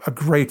is a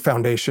great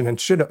foundation and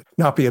should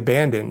not be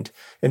abandoned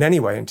in any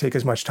way, and take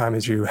as much time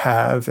as you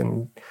have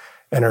and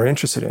are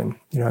interested in,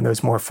 in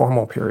those more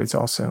formal periods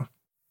also.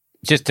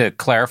 Just to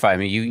clarify,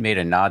 you made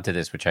a nod to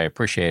this, which I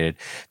appreciated.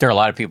 There are a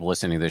lot of people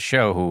listening to this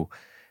show who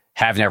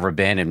have never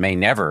been and may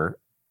never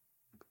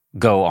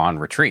go on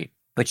retreat,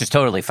 which is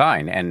totally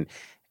fine. And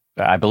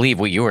I believe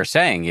what you are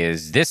saying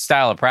is this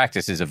style of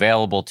practice is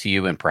available to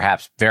you and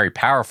perhaps very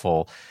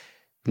powerful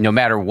no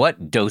matter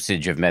what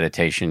dosage of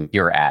meditation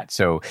you're at.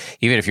 So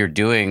even if you're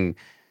doing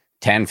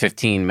 10,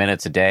 15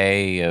 minutes a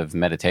day of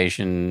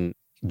meditation,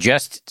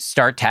 just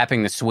start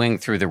tapping the swing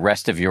through the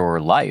rest of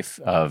your life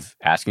of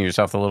asking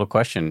yourself the little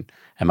question,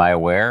 am I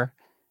aware?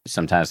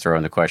 Sometimes throw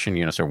in the question,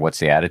 sort of what's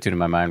the attitude in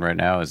my mind right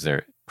now? Is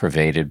there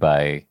pervaded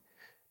by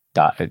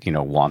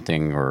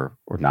wanting or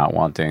not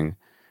wanting?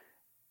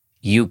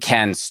 You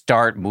can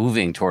start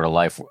moving toward a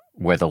life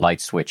where the light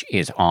switch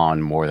is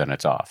on more than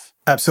it's off.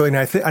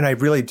 Absolutely. And I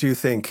really do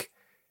think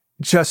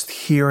just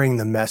hearing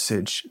the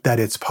message that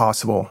it's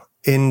possible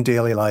in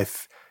daily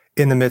life,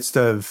 in the midst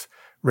of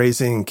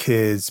raising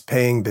kids,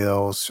 paying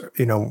bills,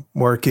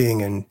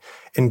 working and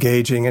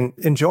engaging and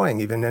enjoying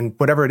even, and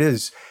whatever it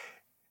is,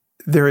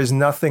 there is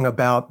nothing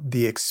about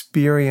the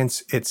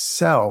experience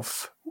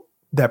itself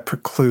that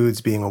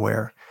precludes being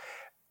aware.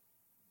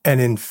 And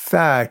in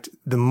fact,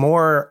 the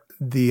more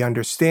the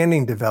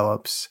understanding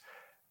develops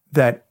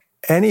that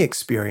any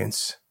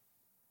experience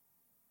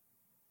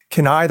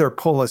can either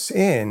pull us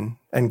in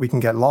and we can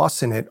get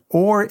lost in it,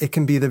 or it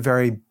can be the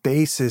very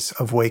basis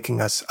of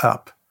waking us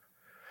up.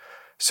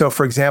 So,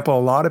 for example,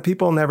 a lot of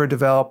people never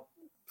develop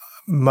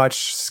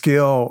much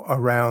skill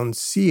around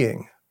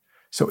seeing.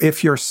 So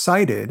if you're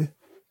sighted,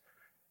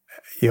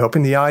 you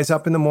open the eyes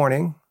up in the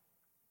morning,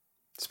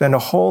 spend a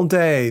whole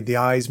day, the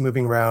eyes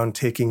moving around,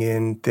 taking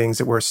in things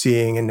that we're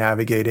seeing and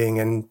navigating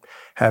and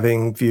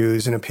having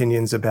views and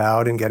opinions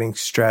about and getting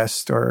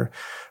stressed or,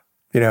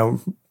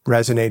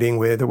 resonating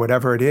with or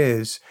whatever it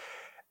is.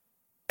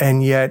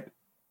 And yet,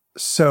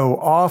 so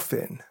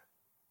often,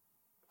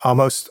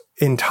 almost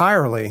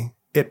entirely,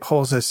 it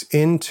pulls us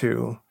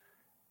into,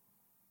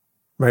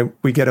 right?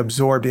 We get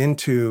absorbed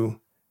into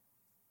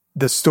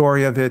the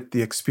story of it,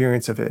 the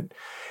experience of it.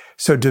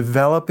 So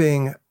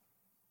developing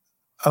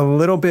a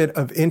little bit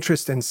of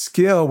interest and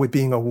skill with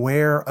being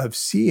aware of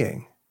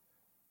seeing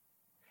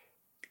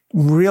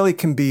really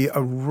can be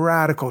a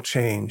radical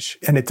change.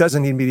 And it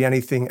doesn't need to be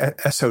anything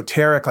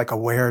esoteric like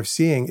aware of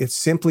seeing. It's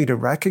simply to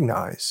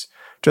recognize,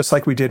 just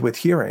like we did with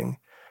hearing,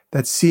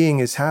 that seeing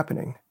is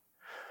happening.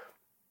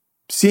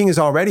 Seeing is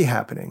already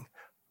happening,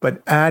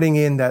 but adding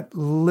in that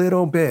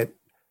little bit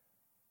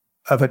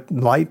of a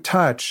light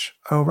touch,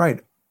 oh,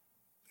 right,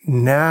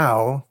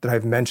 now that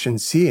I've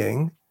mentioned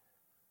seeing,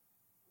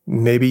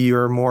 maybe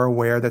you're more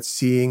aware that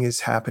seeing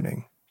is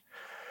happening.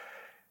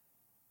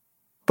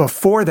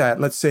 Before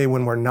that, let's say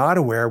when we're not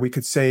aware, we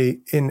could say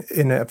in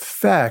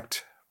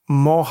effect,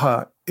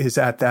 moha is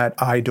at that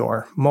eye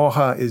door.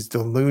 Moha is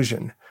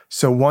delusion.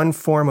 So one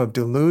form of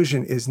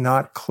delusion is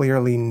not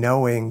clearly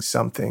knowing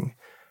something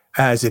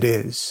as it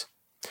is.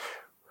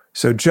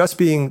 So just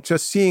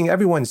seeing,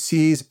 everyone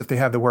sees if they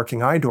have the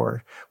working eye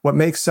door. What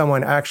makes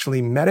someone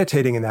actually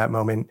meditating in that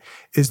moment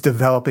is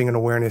developing an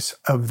awareness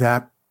of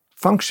that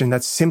function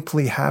that's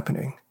simply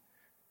happening.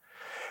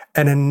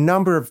 And a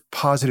number of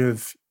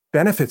positive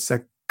benefits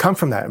that come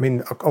from that. I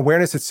mean,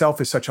 awareness itself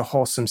is such a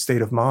wholesome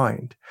state of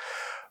mind.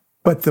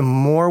 But the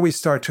more we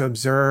start to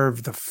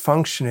observe the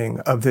functioning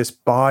of this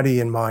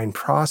body and mind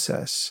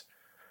process,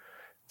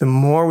 the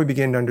more we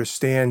begin to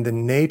understand the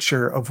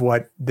nature of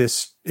what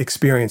this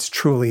experience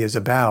truly is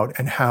about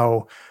and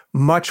how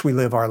much we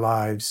live our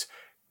lives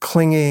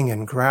clinging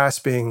and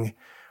grasping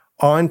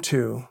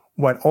onto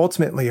what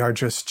ultimately are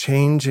just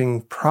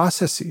changing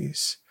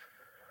processes,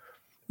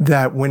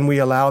 that when we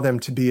allow them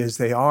to be as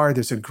they are,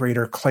 there's a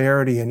greater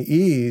clarity and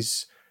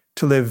ease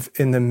to live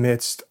in the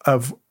midst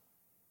of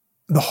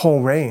the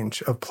whole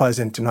range of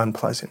pleasant and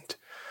unpleasant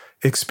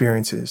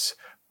experiences.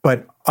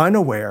 But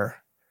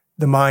unaware,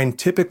 the mind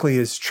typically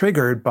is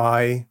triggered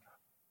by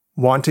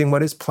wanting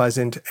what is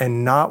pleasant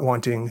and not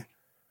wanting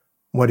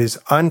what is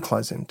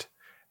unpleasant.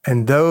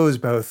 And those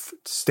both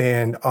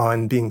stand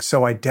on being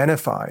so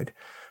identified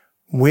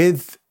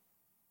with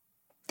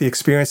the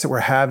experience that we're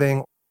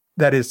having.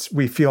 That is,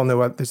 we feel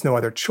there's no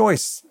other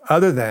choice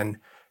other than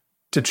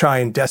to try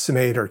and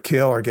decimate or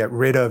kill or get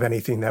rid of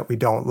anything that we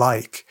don't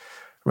like,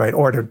 right?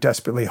 Or to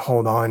desperately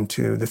hold on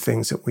to the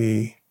things that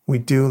we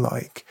do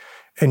like.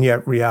 And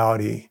yet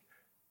reality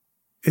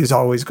is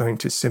always going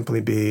to simply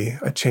be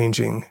a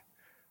changing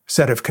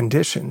set of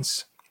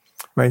conditions,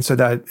 right? So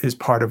that is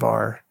part of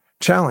our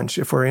challenge,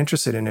 if we're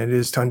interested in it,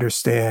 is to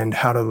understand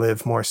how to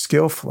live more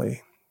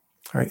skillfully,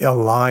 right?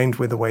 Aligned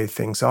with the way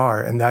things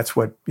are. And that's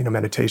what,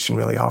 meditation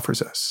really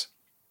offers us.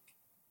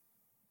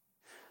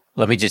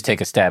 Let me just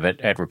take a stab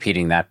at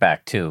repeating that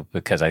back too,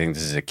 because I think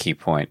this is a key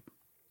point.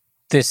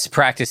 This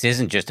practice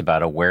isn't just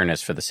about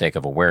awareness for the sake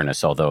of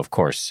awareness, although, of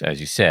course,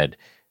 as you said,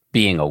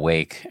 being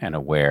awake and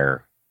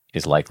aware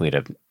is likely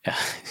to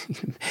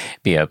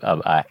be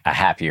a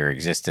happier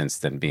existence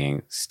than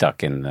being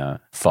stuck in the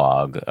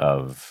fog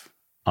of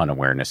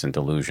unawareness and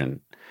delusion.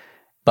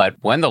 But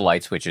when the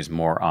light switch is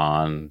more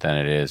on than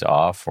it is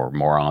off, or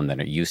more on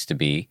than it used to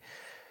be,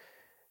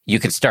 you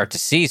can start to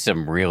see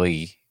some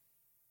really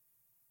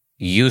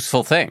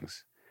useful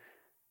things,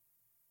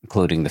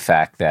 including the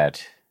fact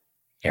that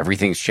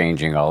everything's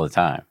changing all the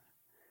time.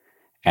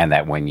 And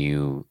that when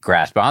you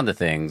grasp onto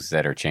things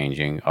that are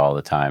changing all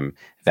the time,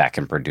 that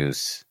can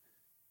produce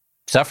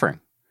suffering.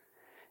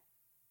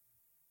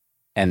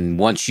 And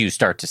once you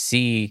start to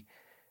see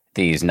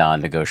these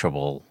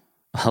non-negotiable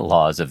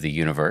laws of the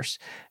universe,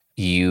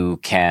 you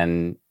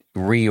can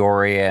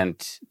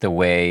reorient the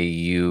way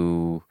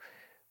you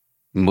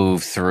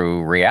move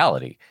through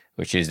reality,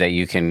 which is that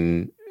you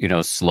can,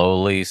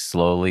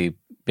 slowly,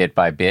 bit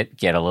by bit,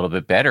 get a little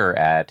bit better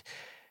at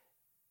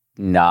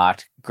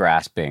not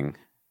grasping,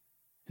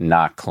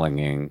 not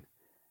clinging.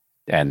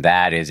 And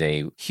that is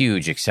a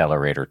huge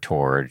accelerator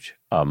toward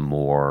a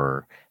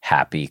more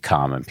happy,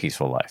 calm, and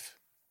peaceful life.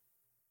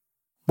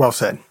 Well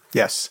said.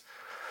 Yes.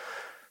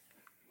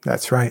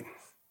 That's right.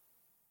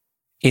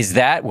 Is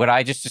that what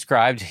I just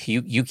described?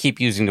 You keep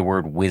using the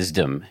word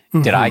wisdom.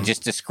 Mm-hmm. Did I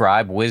just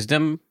describe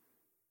wisdom?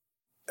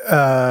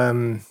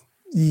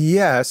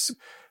 Yes.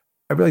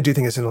 I really do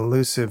think it's an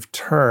elusive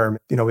term.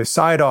 With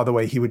Sayadaw, the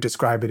way he would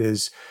describe it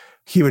is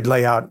he would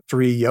lay out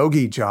 3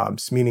 yogi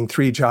jobs, meaning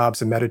 3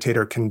 jobs a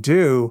meditator can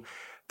do.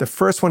 The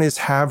first one is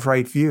have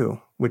right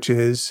view, which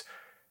is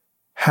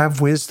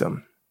have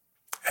wisdom.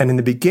 And in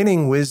the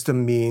beginning,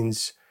 wisdom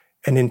means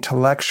an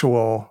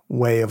intellectual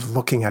way of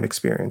looking at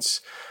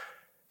experience.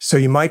 So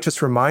you might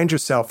just remind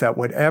yourself that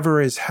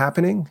whatever is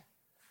happening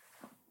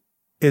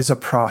is a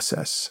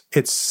process.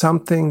 It's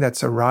something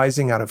that's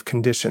arising out of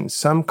conditions,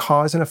 some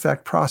cause and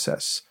effect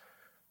process.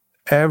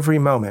 Every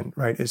moment,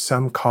 right, is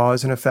some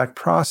cause and effect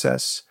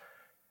process,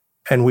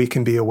 and we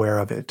can be aware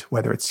of it,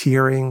 whether it's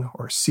hearing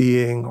or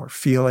seeing or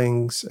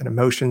feelings and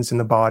emotions in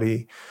the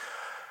body,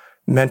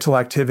 mental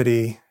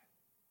activity.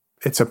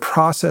 It's a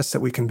process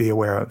that we can be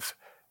aware of,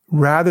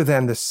 rather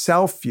than the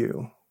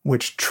self-view,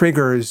 which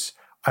triggers,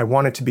 I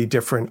want it to be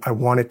different, I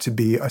want it to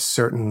be a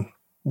certain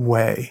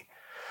way.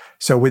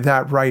 So with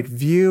that right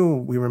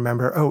view, we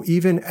remember,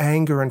 even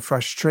anger and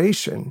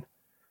frustration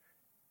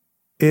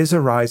is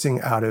arising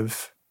out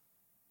of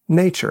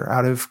nature,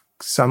 out of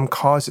some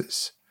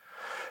causes.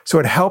 So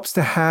it helps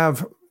to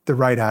have the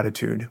right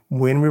attitude,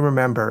 when we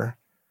remember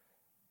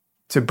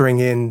to bring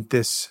in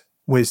this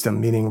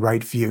wisdom, meaning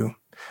right view.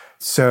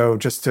 So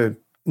just to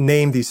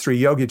name these 3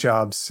 yogi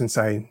jobs, since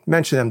I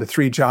mentioned them, the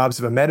 3 jobs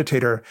of a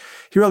meditator,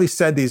 he really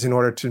said these in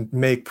order to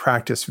make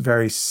practice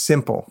very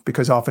simple,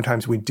 because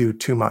oftentimes we do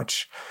too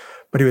much.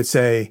 But he would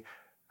say,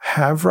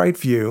 have right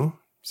view,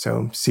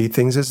 so see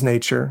things as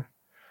nature,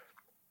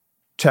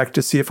 check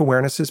to see if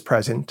awareness is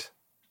present,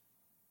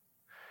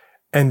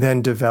 and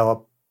then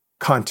develop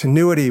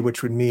continuity,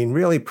 which would mean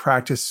really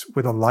practice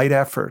with a light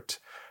effort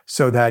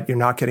so that you're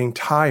not getting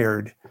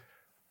tired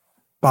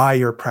by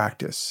your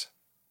practice.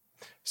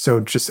 So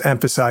just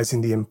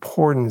emphasizing the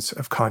importance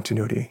of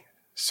continuity.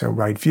 So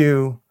right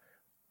view,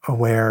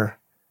 aware,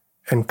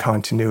 and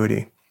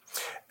continuity.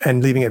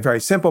 And leaving it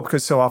very simple,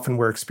 because so often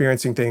we're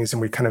experiencing things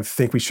and we kind of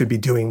think we should be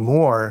doing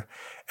more.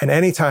 And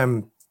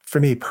anytime, for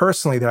me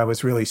personally, that I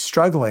was really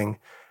struggling,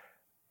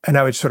 and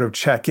I would sort of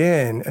check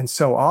in, and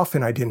so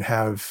often I didn't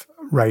have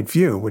right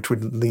view, which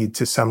would lead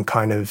to some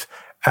kind of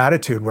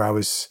attitude where I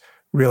was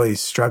really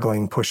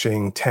struggling,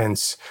 pushing,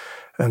 tense.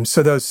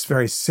 So those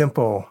very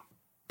simple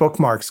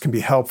bookmarks can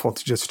be helpful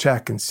to just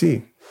check and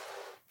see,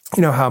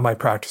 how am I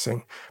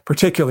practicing,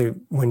 particularly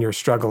when you're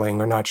struggling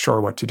or not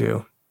sure what to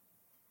do.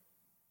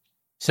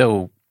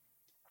 So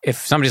if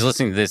somebody's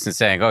listening to this and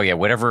saying, oh yeah,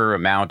 whatever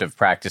amount of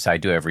practice I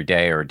do every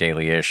day or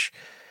daily-ish,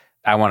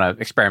 I want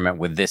to experiment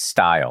with this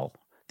style,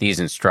 these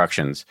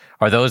instructions.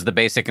 Are those the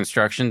basic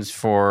instructions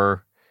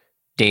for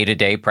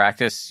day-to-day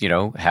practice?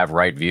 Have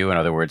right view, in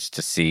other words,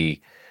 to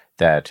see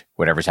that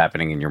whatever's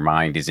happening in your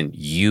mind isn't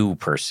you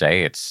per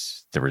se,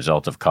 it's the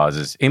result of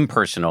causes,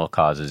 impersonal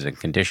causes and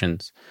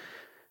conditions.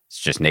 It's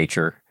just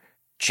nature.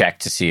 Check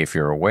to see if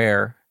you're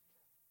aware,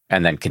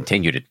 and then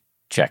continue to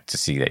check to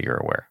see that you're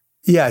aware.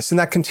 Yes, and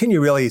that continue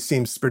really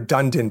seems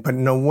redundant, but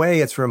in a way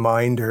it's a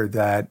reminder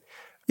that,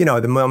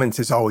 the moment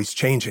is always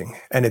changing,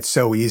 and it's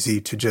so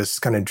easy to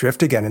just kind of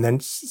drift again and then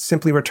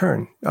simply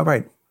return. All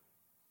right,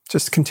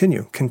 just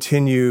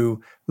continue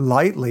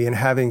lightly and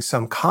having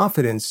some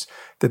confidence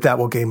that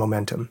will gain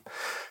momentum.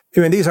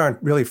 These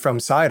aren't really from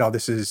Sayadaw.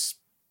 This is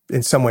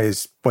in some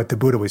ways what the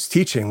Buddha was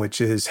teaching,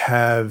 which is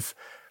have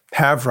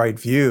right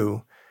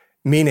view,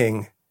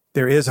 meaning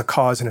there is a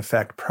cause and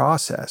effect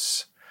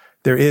process.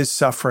 There is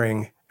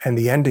suffering and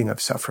the ending of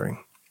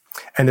suffering.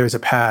 And there's a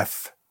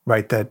path,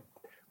 right, that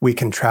we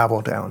can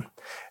travel down.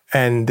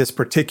 And this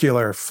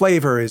particular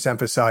flavor is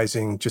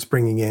emphasizing just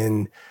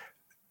putting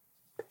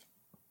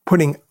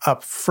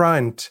up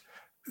front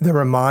the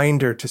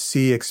reminder to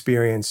see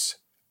experience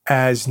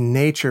as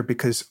nature,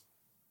 because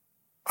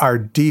our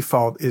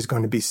default is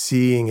going to be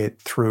seeing it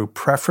through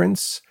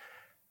preference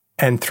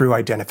and through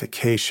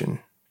identification.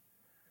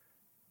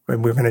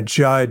 And we're going to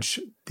judge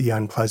the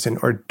unpleasant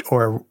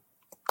or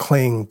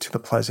cling to the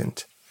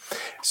pleasant.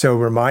 So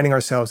reminding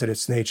ourselves that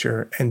it's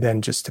nature, and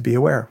then just to be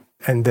aware.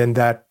 And then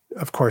that,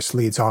 of course,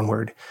 leads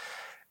onward.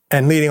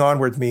 And leading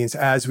onward means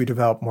as we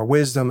develop more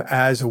wisdom,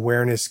 as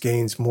awareness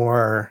gains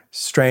more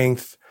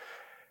strength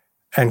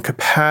and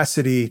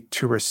capacity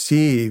to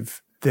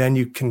receive, then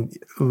you can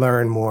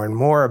learn more and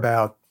more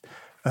about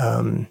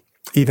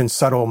even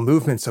subtle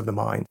movements of the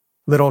mind,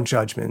 little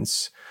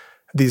judgments,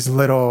 these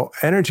little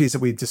energies that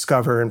we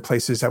discover in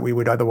places that we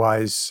would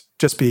otherwise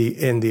just be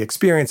in the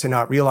experience and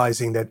not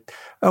realizing that,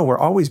 we're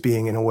always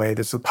being in a way.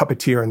 There's a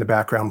puppeteer in the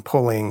background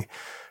pulling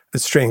the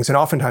strings. And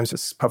oftentimes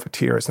this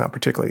puppeteer is not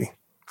particularly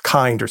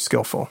kind or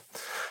skillful.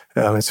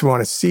 And so we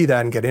want to see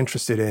that and get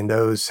interested in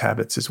those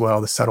habits as well,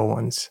 the subtle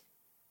ones.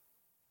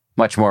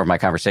 Much more of my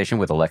conversation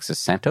with Alexis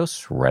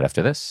Santos right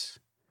after this.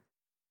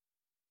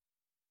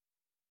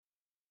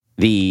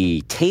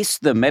 The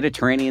Taste the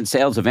Mediterranean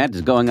sales event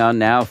is going on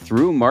now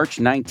through March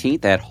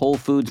 19th at Whole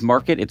Foods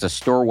Market. It's a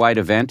store-wide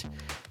event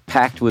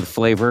packed with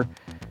flavor.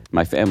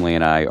 My family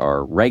and I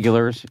are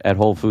regulars at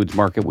Whole Foods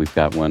Market. We've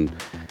got one,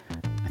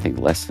 I think,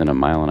 less than a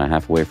mile and a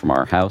half away from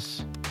our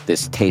house.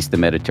 This Taste the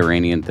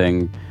Mediterranean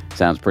thing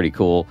sounds pretty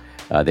cool.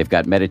 They've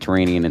got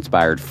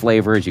Mediterranean-inspired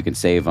flavors. You can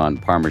save on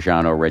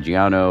Parmigiano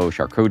Reggiano,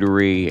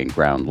 charcuterie, and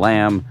ground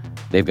lamb.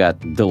 They've got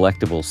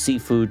delectable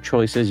seafood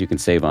choices. You can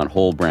save on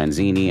whole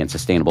branzini and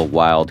sustainable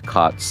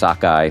wild-caught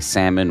sockeye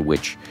salmon,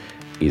 which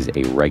is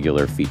a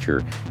regular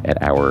feature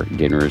at our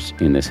dinners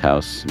in this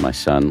house. My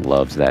son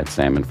loves that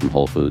salmon from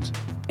Whole Foods.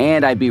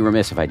 And I'd be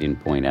remiss if I didn't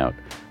point out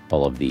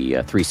all of the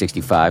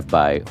 365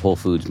 by Whole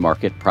Foods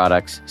Market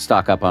products.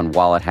 Stock up on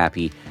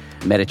wallet-happy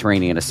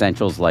Mediterranean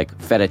essentials like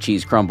feta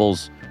cheese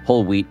crumbles,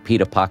 whole wheat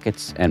pita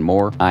pockets, and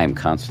more. I am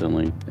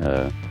constantly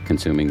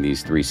consuming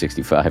these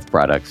 365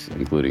 products,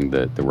 including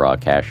the raw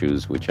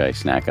cashews, which I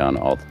snack on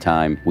all the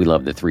time. We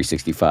love the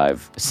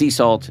 365 sea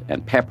salt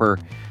and pepper.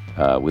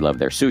 We love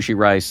their sushi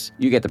rice.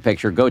 You get the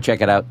picture. Go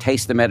check it out.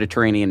 Taste the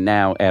Mediterranean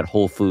now at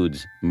Whole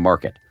Foods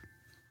Market.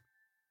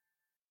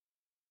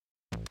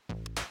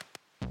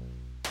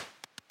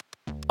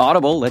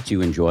 Audible lets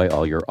you enjoy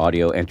all your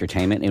audio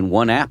entertainment in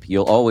one app.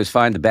 You'll always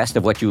find the best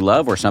of what you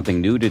love or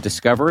something new to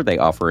discover. They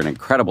offer an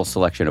incredible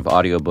selection of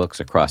audiobooks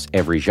across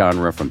every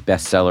genre, from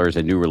bestsellers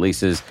and new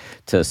releases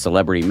to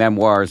celebrity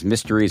memoirs,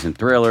 mysteries and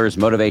thrillers,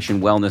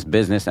 motivation, wellness,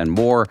 business, and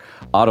more.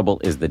 Audible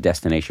is the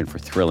destination for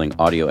thrilling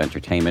audio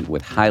entertainment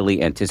with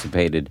highly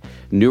anticipated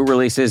new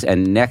releases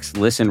and next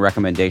listen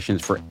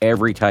recommendations for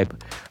every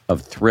type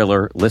of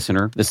thriller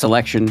listener. The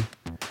selection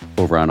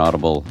over on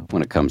Audible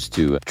when it comes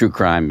to true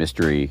crime,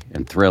 mystery,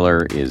 and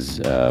thriller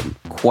is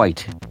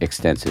quite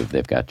extensive.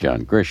 They've got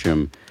John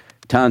Grisham,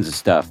 tons of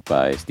stuff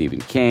by Stephen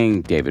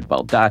King, David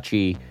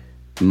Baldacci.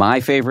 My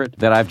favorite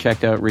that I've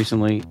checked out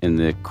recently in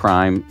the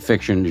crime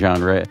fiction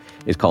genre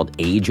is called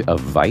Age of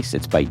Vice.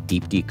 It's by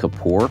Deepti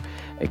Kapoor.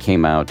 It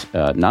came out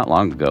not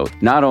long ago.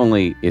 Not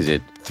only is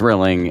it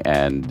thrilling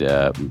and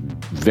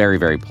very,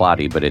 very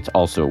plotty, but it's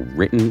also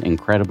written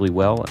incredibly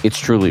well. It's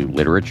truly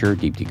literature.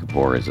 Deepti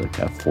Kapoor is like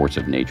a force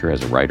of nature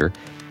as a writer.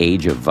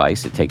 Age of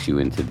Vice, it takes you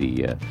into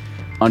the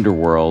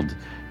underworld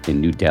in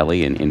New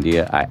Delhi in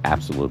India. I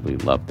absolutely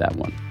loved that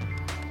one.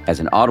 As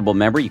an Audible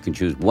member, you can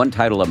choose one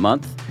title a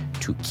month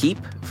to keep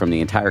from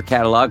the entire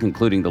catalog,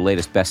 including the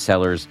latest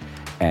bestsellers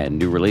and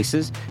new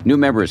releases. New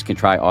members can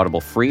try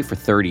Audible free for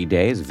 30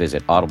 days.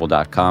 Visit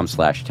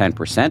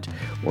audible.com/10%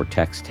 or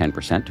text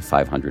 10% to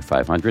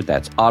 500-500.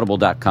 That's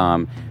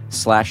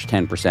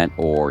audible.com/10%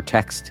 or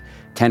text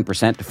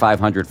 10% to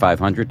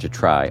 500-500 to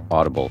try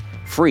Audible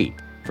free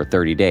for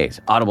 30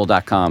 days.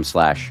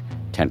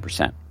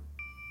 Audible.com/10%.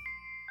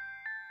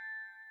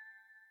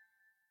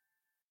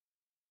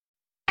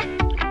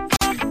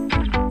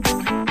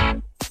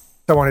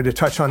 I wanted to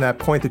touch on that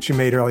point that you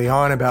made early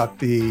on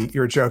about you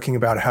were joking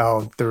about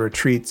how the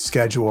retreat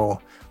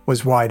schedule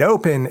was wide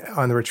open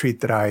on the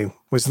retreat that I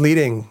was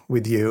leading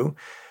with you.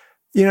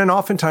 You know, and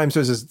oftentimes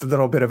there's this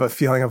little bit of a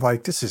feeling of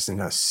like, this isn't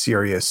a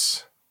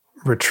serious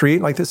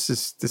retreat. Like this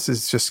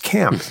is just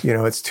camp. You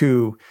know, it's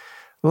too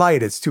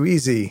light. It's too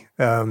easy.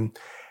 And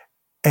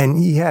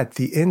yet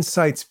the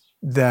insights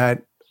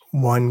that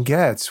one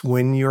gets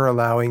when you're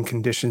allowing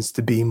conditions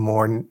to be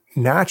more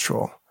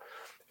natural,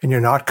 and you're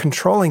not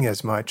controlling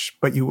as much,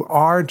 but you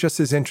are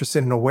just as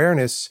interested in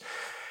awareness,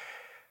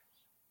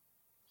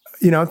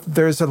 you know,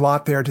 there's a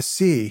lot there to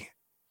see.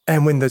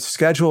 And when the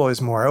schedule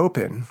is more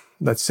open,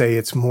 let's say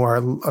it's more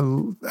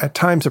at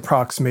times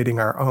approximating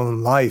our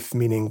own life,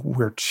 meaning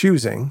we're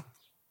choosing,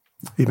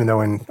 even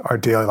though in our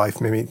daily life,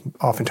 maybe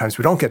oftentimes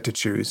we don't get to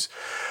choose,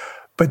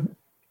 but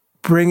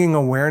bringing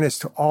awareness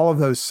to all of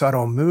those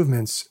subtle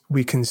movements,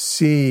 we can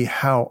see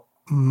how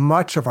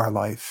much of our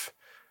life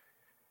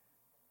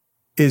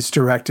is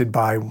directed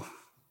by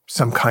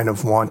some kind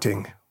of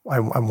wanting. I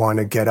want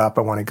to get up,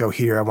 I want to go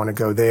here, I want to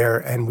go there.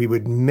 And we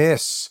would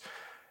miss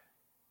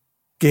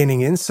gaining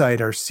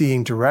insight or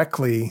seeing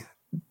directly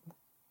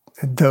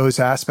those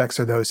aspects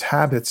or those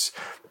habits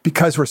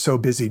because we're so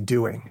busy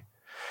doing.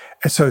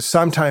 And so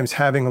sometimes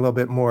having a little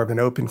bit more of an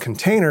open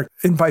container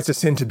invites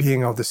us into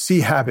being able to see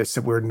habits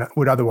that we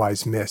would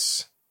otherwise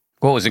miss.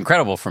 What was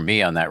incredible for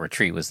me on that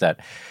retreat was that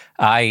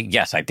I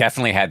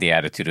definitely had the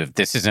attitude of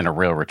this isn't a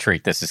real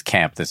retreat. This is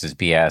camp. This is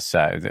BS.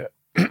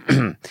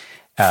 And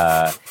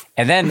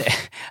then,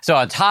 so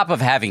on top of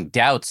having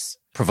doubts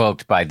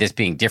provoked by this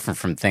being different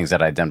from things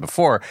that I'd done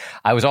before,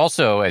 I was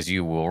also, as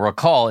you will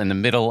recall, in the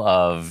middle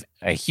of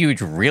a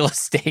huge real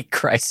estate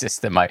crisis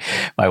that my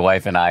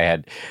wife and I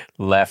had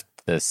left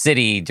the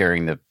city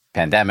during the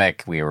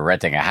pandemic. We were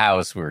renting a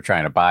house. We were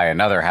trying to buy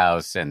another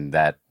house, and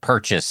that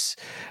purchase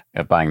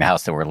of buying the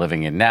house that we're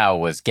living in now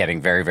was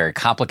getting very, very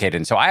complicated.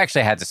 And so I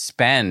actually had to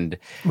spend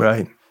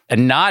a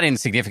not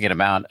insignificant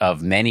amount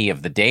of many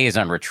of the days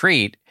on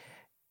retreat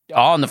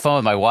on the phone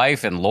with my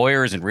wife and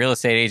lawyers and real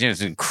estate agents.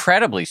 It was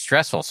incredibly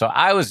stressful. So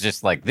I was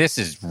just like, this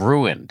is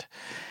ruined.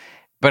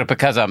 But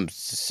because I'm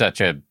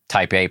such a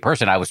type A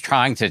person, I was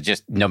trying to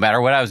just, no matter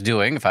what I was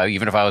doing,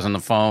 even if I was on the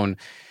phone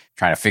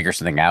trying to figure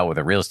something out with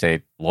a real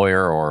estate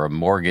lawyer or a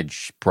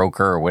mortgage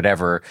broker or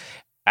whatever,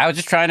 I was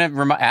just trying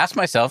to ask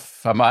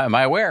myself, am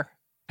I aware?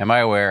 Am I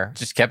aware?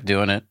 Just kept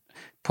doing it,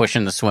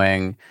 pushing the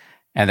swing.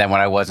 And then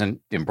when I wasn't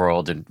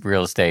embroiled in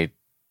real estate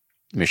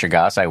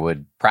mishigas, I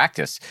would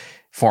practice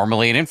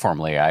formally and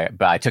informally.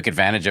 But I took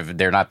advantage of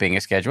there not being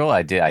a schedule.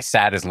 I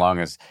sat as long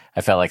as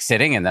I felt like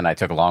sitting, and then I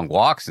took long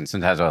walks, and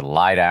sometimes I would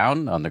lie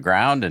down on the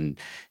ground and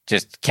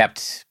just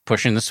kept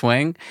pushing the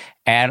swing.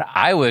 And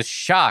I was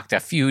shocked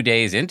a few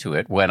days into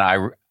it when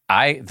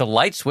the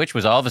light switch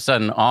was all of a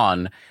sudden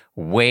on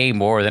way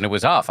more than it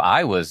was off.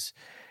 I was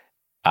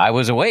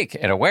awake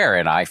and aware,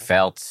 and I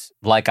felt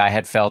like I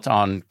had felt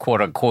on quote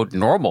unquote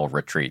normal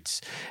retreats.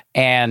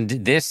 And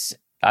this,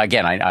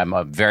 again,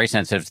 I'm very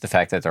sensitive to the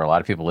fact that there are a lot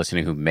of people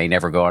listening who may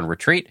never go on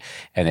retreat,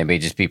 and they may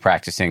just be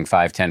practicing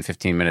 5, 10,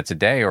 15 minutes a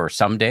day or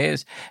some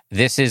days.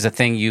 This is a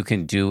thing you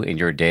can do in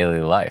your daily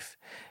life.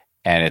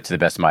 And to the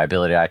best of my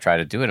ability, I try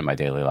to do it in my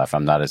daily life.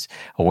 I'm not as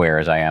aware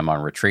as I am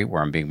on retreat,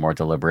 where I'm being more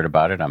deliberate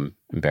about it. I'm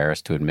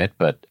embarrassed to admit,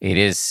 but it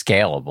is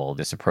scalable,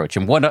 this approach.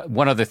 And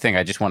one other thing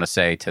I just want to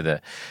say to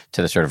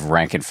the sort of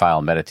rank and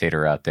file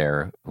meditator out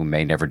there who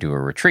may never do a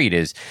retreat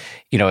is,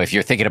 if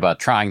you're thinking about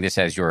trying this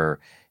as your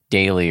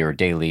daily or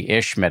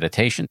daily-ish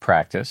meditation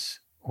practice,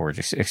 or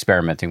just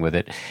experimenting with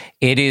it,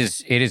 it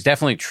is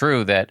definitely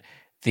true that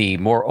the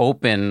more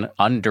open,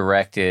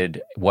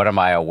 undirected, what am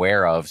I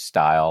aware of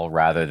style,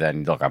 rather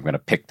than, look, I'm going to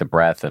pick the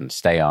breath and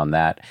stay on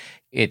that,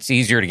 it's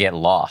easier to get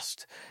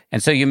lost.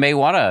 And so you may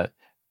want to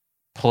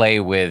play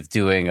with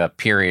doing a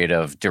period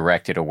of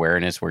directed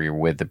awareness where you're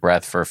with the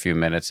breath for a few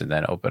minutes and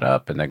then open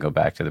up and then go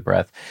back to the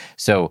breath.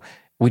 So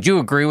would you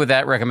agree with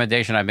that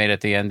recommendation I made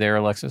at the end there,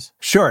 Alexis?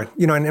 Sure.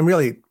 And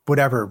really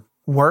whatever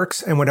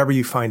works and whatever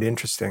you find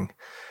interesting.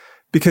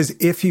 Because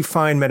if you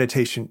find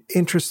meditation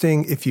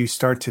interesting, if you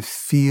start to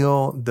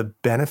feel the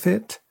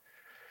benefit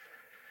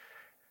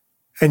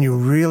and you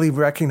really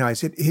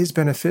recognize it is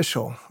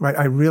beneficial, right?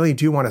 I really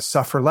do want to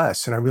suffer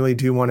less and I really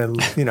do want to,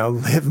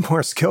 live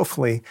more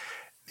skillfully.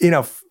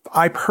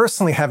 I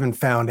personally haven't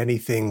found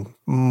anything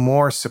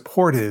more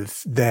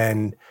supportive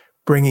than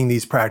bringing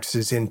these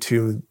practices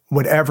into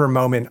whatever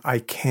moment I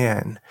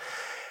can.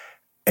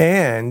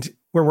 And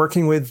we're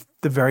working with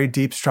the very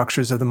deep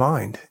structures of the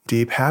mind,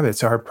 deep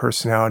habits, our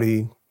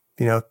personality,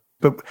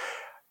 but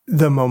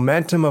the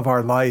momentum of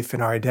our life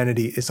and our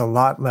identity is a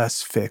lot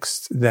less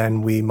fixed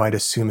than we might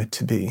assume it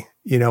to be.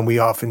 We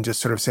often just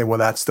sort of say, well,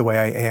 that's the way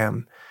I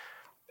am.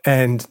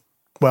 And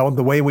well,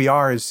 the way we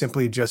are is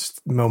simply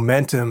just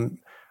momentum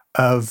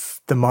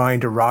of the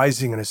mind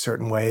arising in a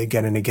certain way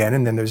again and again.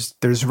 And then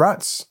there's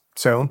ruts.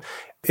 So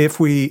if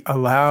we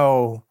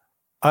allow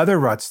other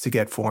ruts to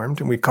get formed,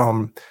 and we call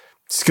them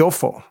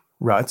skillful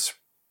ruts,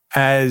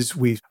 as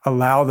we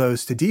allow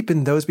those to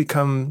deepen, those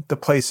become the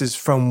places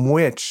from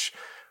which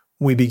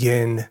we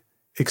begin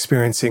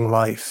experiencing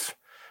life,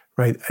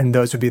 right? And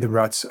those would be the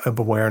ruts of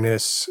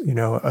awareness,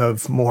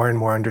 of more and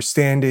more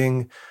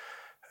understanding,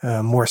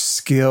 more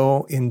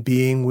skill in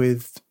being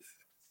with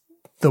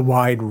the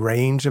wide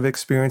range of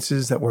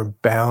experiences that we're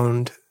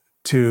bound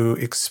to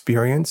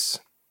experience,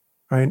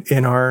 right,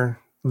 in our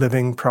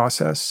living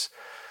process.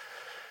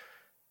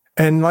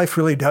 And life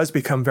really does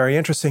become very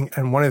interesting.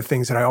 And one of the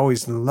things that I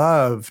always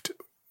loved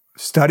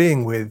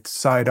studying with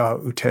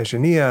Sayadaw U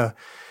Tejaniya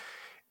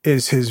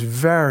is his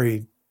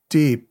very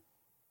deep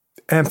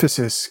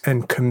emphasis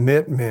and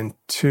commitment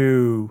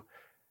to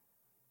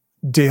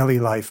daily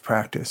life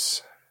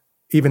practice.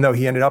 Even though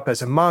he ended up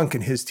as a monk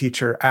and his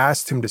teacher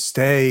asked him to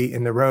stay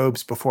in the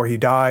robes before he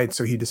died,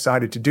 so he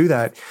decided to do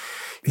that,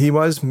 he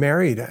was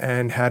married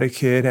and had a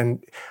kid.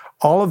 And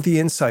all of the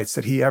insights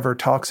that he ever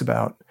talks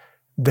about,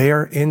 they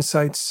are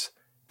insights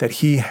that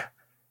he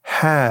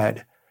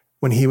had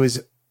when he was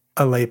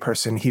a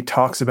layperson. He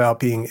talks about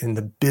being in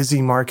the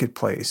busy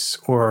marketplace,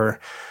 or,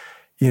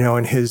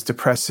 in his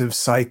depressive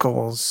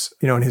cycles,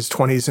 in his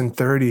 20s and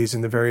 30s,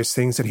 and the various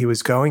things that he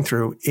was going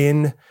through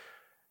in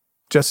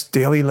just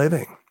daily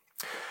living.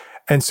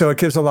 And so it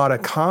gives a lot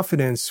of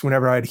confidence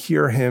whenever I'd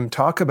hear him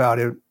talk about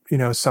it,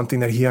 something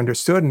that he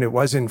understood. And it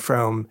wasn't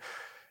from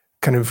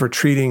kind of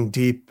retreating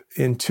deep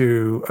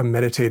into a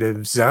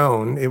meditative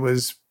zone. It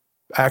was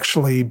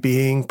actually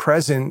being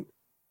present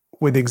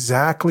with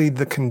exactly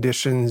the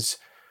conditions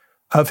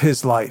of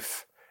his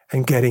life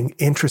and getting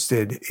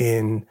interested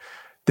in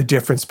the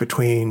difference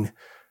between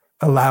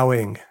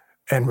allowing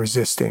and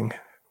resisting,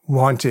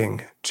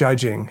 wanting,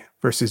 judging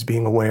versus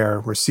being aware,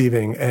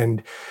 receiving,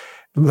 and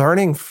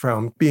learning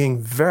from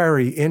being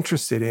very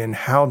interested in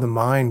how the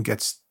mind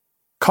gets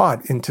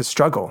caught into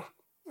struggle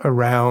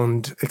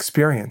around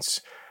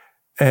experience.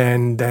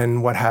 And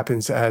then what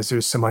happens as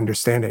there's some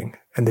understanding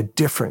and the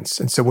difference.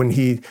 And so when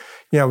he,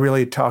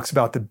 really talks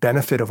about the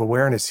benefit of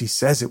awareness, he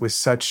says it with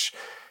such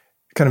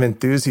kind of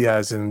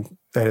enthusiasm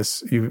that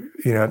is,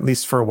 at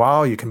least for a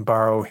while, you can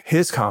borrow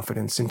his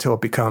confidence until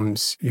it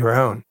becomes your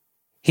own.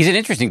 He's an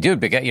interesting dude,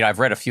 because I've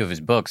read a few of his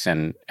books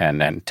and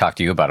talked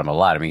to you about him a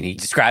lot. I mean, he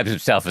describes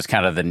himself as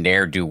kind of the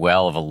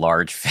ne'er-do-well of a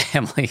large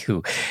family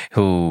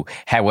who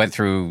went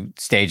through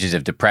stages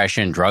of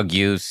depression, drug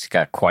use,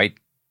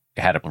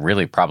 had a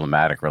really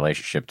problematic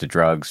relationship to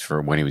drugs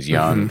for when he was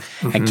young,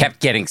 and kept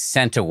getting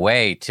sent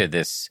away to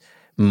this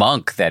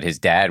monk that his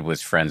dad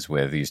was friends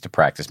with. He used to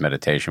practice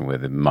meditation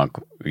with. The monk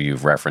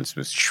you've referenced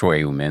was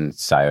Shwe Oo Min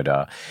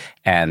Sayadaw.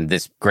 And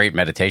this great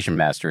meditation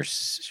master,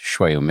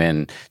 Shwe Oo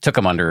Min, took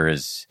him under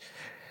his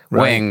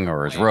wing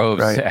or his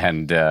robes,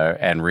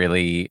 and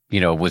really,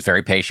 was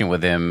very patient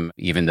with him,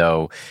 even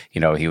though,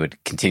 he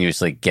would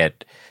continuously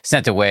get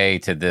sent away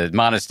to the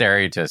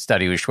monastery to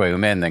study with Shwe Oo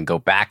Min, then go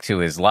back to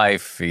his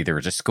life, either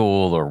to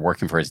school or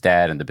working for his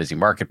dad in the busy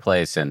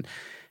marketplace, and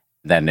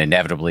then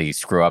inevitably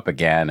screw up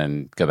again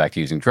and go back to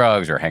using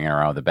drugs or hanging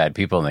around with the bad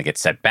people, and they get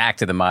sent back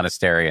to the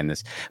monastery. And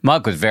this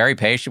monk was very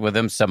patient with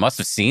him, so must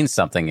have seen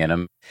something in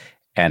him.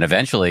 And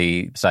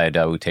eventually,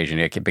 Sayadaw U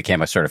Tejaniya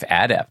became a sort of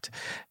adept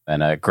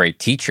and a great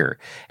teacher.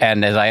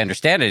 And as I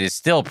understand it, is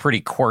still a pretty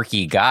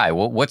quirky guy.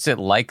 What's it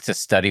like to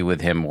study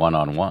with him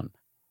one-on-one?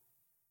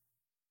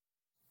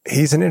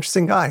 He's an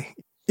interesting guy.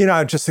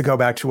 Just to go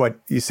back to what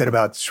you said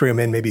about Sri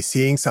Aurobindo maybe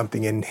seeing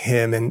something in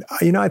him. And,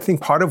 I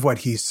think part of what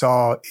he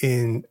saw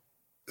in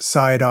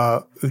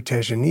Sayadaw U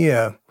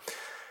Tejaniya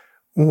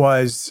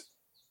was,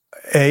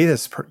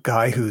 this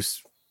guy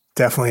who's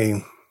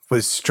definitely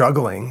was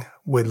struggling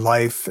with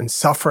life and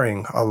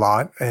suffering a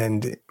lot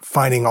and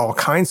finding all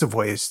kinds of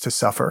ways to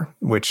suffer,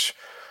 which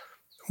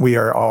we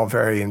are all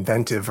very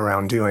inventive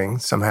around doing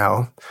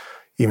somehow.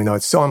 Even though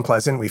it's so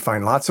unpleasant, we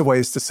find lots of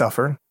ways to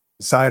suffer.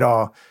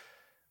 Sayadaw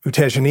U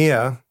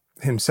Tejaniya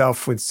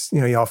himself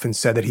he often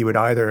said that he would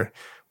either,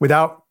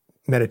 without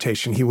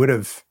meditation, he would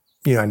have,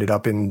 ended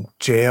up in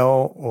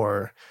jail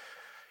or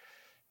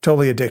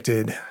totally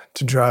addicted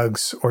to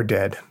drugs or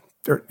dead,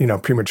 or,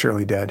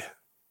 prematurely dead.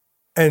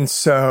 And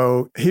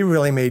so he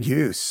really made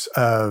use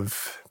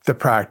of the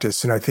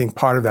practice. And I think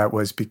part of that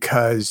was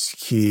because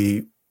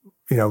he,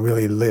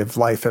 really lived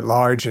life at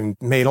large and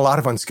made a lot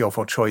of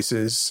unskillful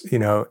choices,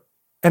 And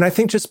I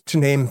think just to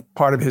name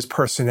part of his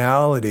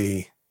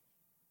personality,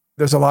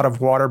 there's a lot of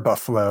water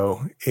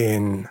buffalo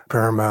in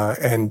Burma,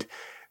 and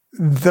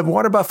the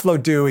water buffalo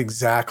do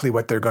exactly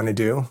what they're going to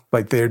do.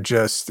 Like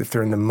if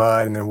they're in the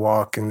mud and they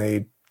walk and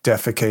they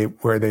defecate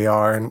where they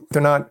are, and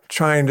they're not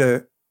trying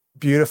to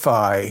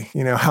beautify,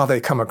 how they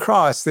come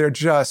across. They're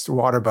just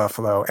water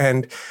buffalo.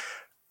 And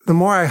the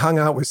more I hung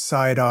out with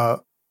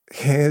Sayadaw,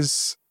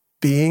 his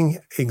being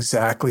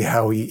exactly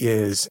how he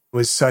is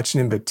was such an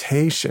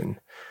invitation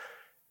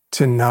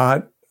to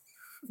not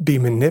be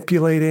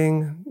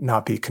manipulating,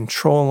 not be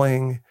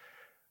controlling,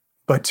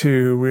 but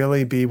to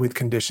really be with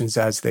conditions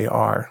as they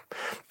are.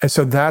 And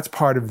so that's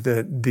part of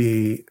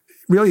the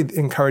really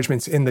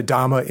encouragements in the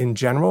Dhamma in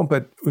general,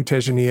 but U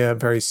Tejaniya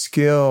very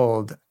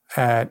skilled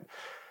at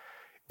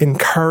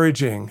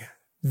encouraging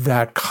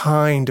that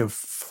kind of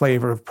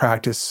flavor of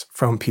practice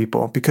from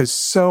people, because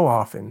so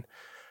often,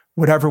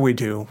 whatever we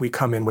do, we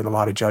come in with a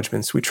lot of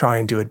judgments. We try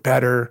and do it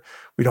better.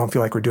 We don't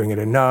feel like we're doing it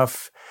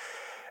enough.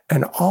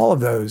 And all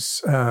of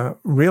those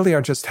really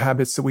are just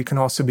habits that we can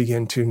also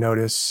begin to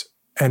notice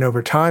and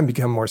over time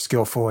become more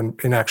skillful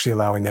in actually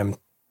allowing them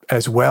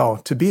as well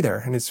to be there.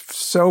 And it's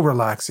so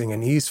relaxing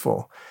and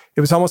easeful.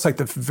 It was almost like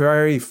the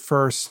very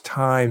first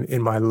time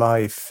in my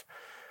life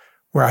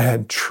where I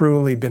had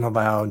truly been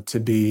allowed to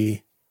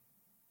be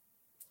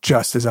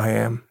just as I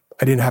am.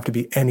 I didn't have to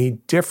be any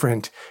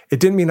different. It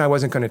didn't mean I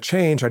wasn't going to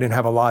change. I didn't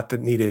have a lot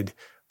that needed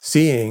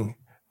seeing,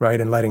 right,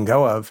 and letting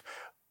go of.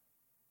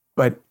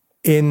 But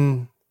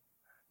in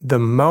the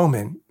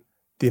moment,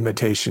 the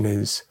invitation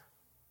is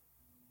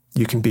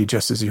you can be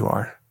just as you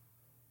are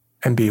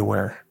and be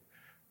aware.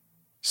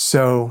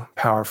 So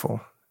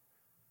powerful,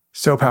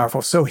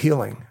 so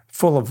healing,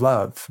 full of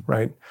love,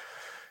 right?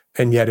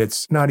 And yet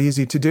it's not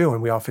easy to do,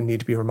 and we often need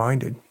to be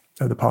reminded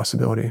of the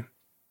possibility.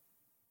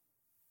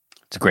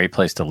 It's a great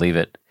place to leave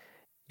it.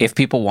 If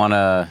people want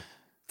to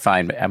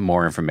find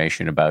more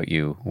information about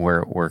you,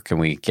 where can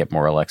we get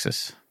more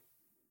Alexis?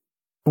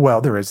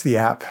 Well, there is the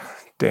app,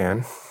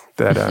 Dan,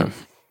 that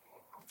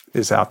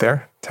is out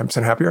there,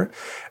 10% Happier.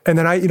 And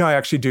then I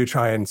actually do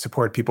try and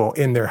support people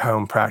in their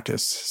home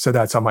practice. So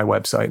that's on my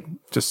website.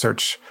 Just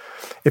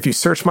if you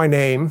search my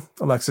name,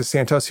 Alexis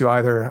Santos, you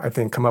either, I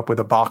think, come up with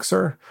a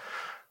boxer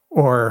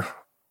or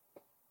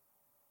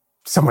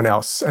someone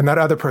else. And that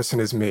other person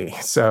is me.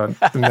 So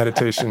the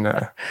meditation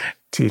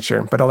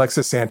teacher, but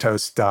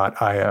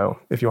alexissantos.io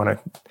if you want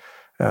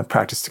to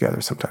practice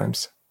together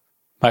sometimes.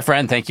 My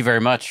friend, thank you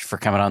very much for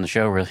coming on the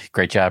show. Really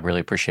great job.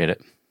 Really appreciate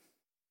it.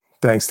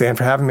 Thanks, Dan,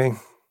 for having me.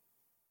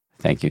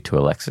 Thank you to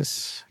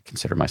Alexis. I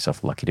consider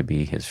myself lucky to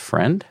be his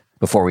friend.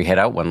 Before we head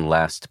out, one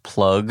last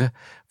plug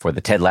for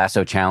the Ted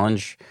Lasso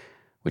Challenge,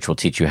 which will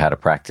teach you how to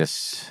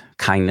practice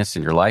kindness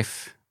in your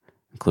life,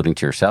 including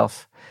to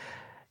yourself.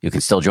 You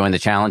can still join the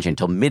challenge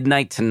until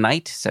midnight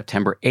tonight,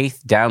 September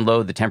 8th.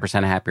 Download the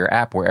 10% Happier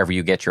app wherever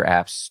you get your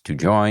apps to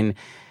join.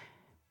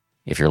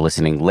 If you're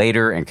listening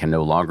later and can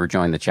no longer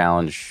join the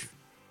challenge,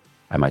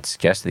 I might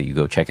suggest that you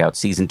go check out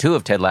Season 2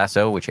 of Ted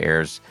Lasso, which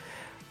airs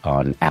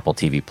on Apple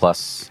TV+.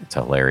 It's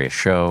a hilarious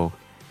show.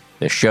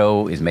 The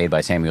show is made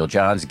by Samuel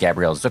Johns,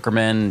 Gabrielle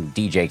Zuckerman,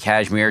 DJ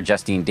Kashmir,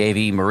 Justine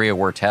Davey, Maria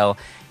Wertel,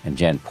 and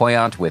Jen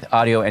Poyant, with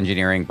audio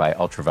engineering by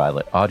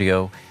Ultraviolet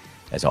Audio.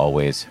 As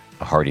always,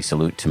 a hearty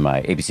salute to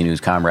my ABC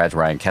News comrades,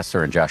 Ryan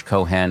Kessler and Josh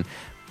Cohan.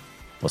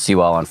 We'll see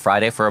you all on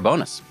Friday for a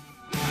bonus.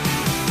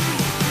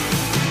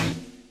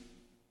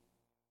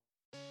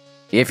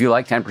 If you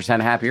like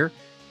 10% Happier,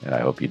 and I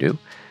hope you do,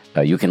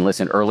 you can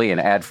listen early and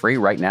ad-free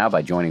right now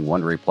by joining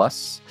Wondery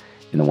Plus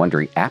in the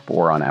Wondery app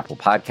or on Apple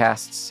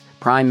Podcasts.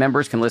 Prime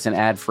members can listen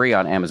ad-free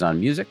on Amazon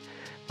Music.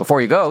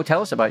 Before you go,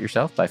 tell us about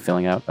yourself by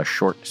filling out a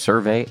short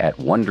survey at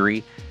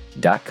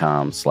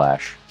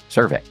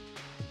Wondery.com/survey.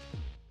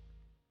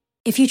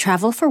 If you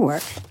travel for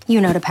work,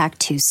 you know to pack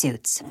 2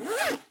 suits.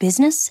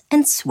 Business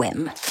and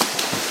swim.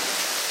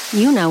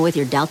 You know with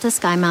your Delta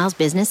SkyMiles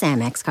Business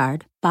Amex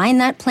card, buying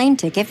that plane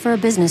ticket for a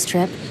business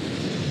trip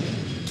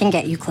can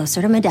get you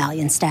closer to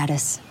medallion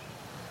status.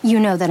 You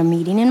know that a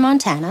meeting in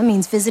Montana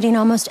means visiting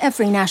almost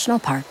every national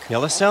park.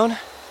 Yellowstone?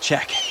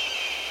 Check.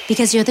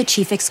 Because you're the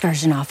chief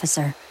excursion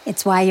officer.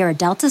 It's why you're a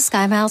Delta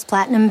SkyMiles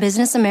Platinum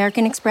Business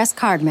American Express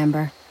card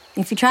member.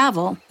 If you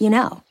travel, you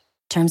know.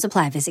 Terms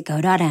apply. Visit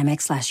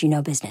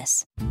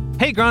go.amex/you-know-business.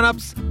 Hey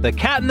grown-ups, the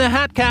Cat in the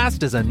Hat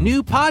Cast is a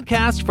new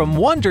podcast from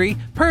Wondery,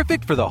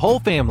 perfect for the whole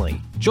family.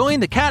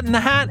 Join the Cat in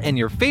the Hat and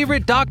your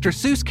favorite Dr.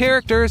 Seuss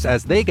characters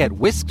as they get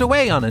whisked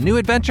away on a new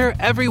adventure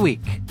every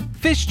week.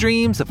 Fish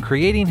dreams of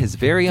creating his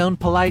very own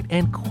polite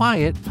and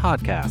quiet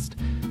podcast.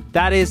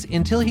 That is,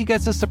 until he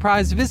gets a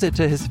surprise visit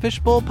to his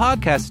Fishbowl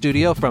podcast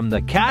studio from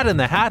the Cat in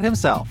the Hat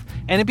himself,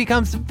 and it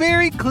becomes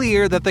very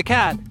clear that the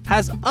cat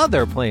has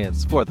other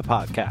plans for the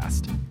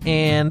podcast.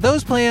 And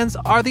those plans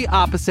are the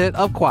opposite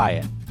of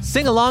quiet.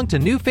 Sing along to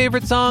new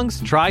favorite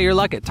songs, try your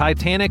luck at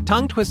Titanic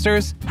tongue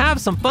twisters,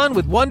 have some fun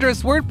with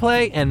wondrous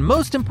wordplay, and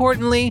most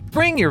importantly,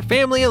 bring your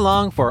family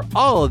along for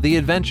all of the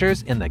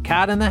adventures in the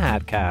Cat in the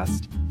Hat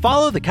Cast.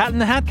 Follow the Cat in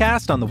the Hat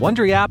Cast on the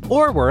Wondery app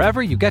or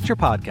wherever you get your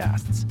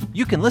podcasts.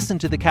 You can listen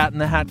to the Cat in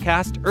the Hat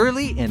Cast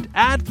early and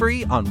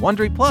ad-free on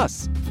Wondery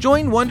Plus.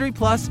 Join Wondery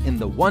Plus in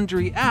the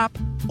Wondery app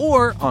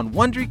or on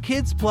Wondery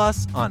Kids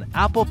Plus on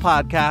Apple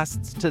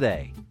Podcasts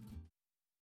today.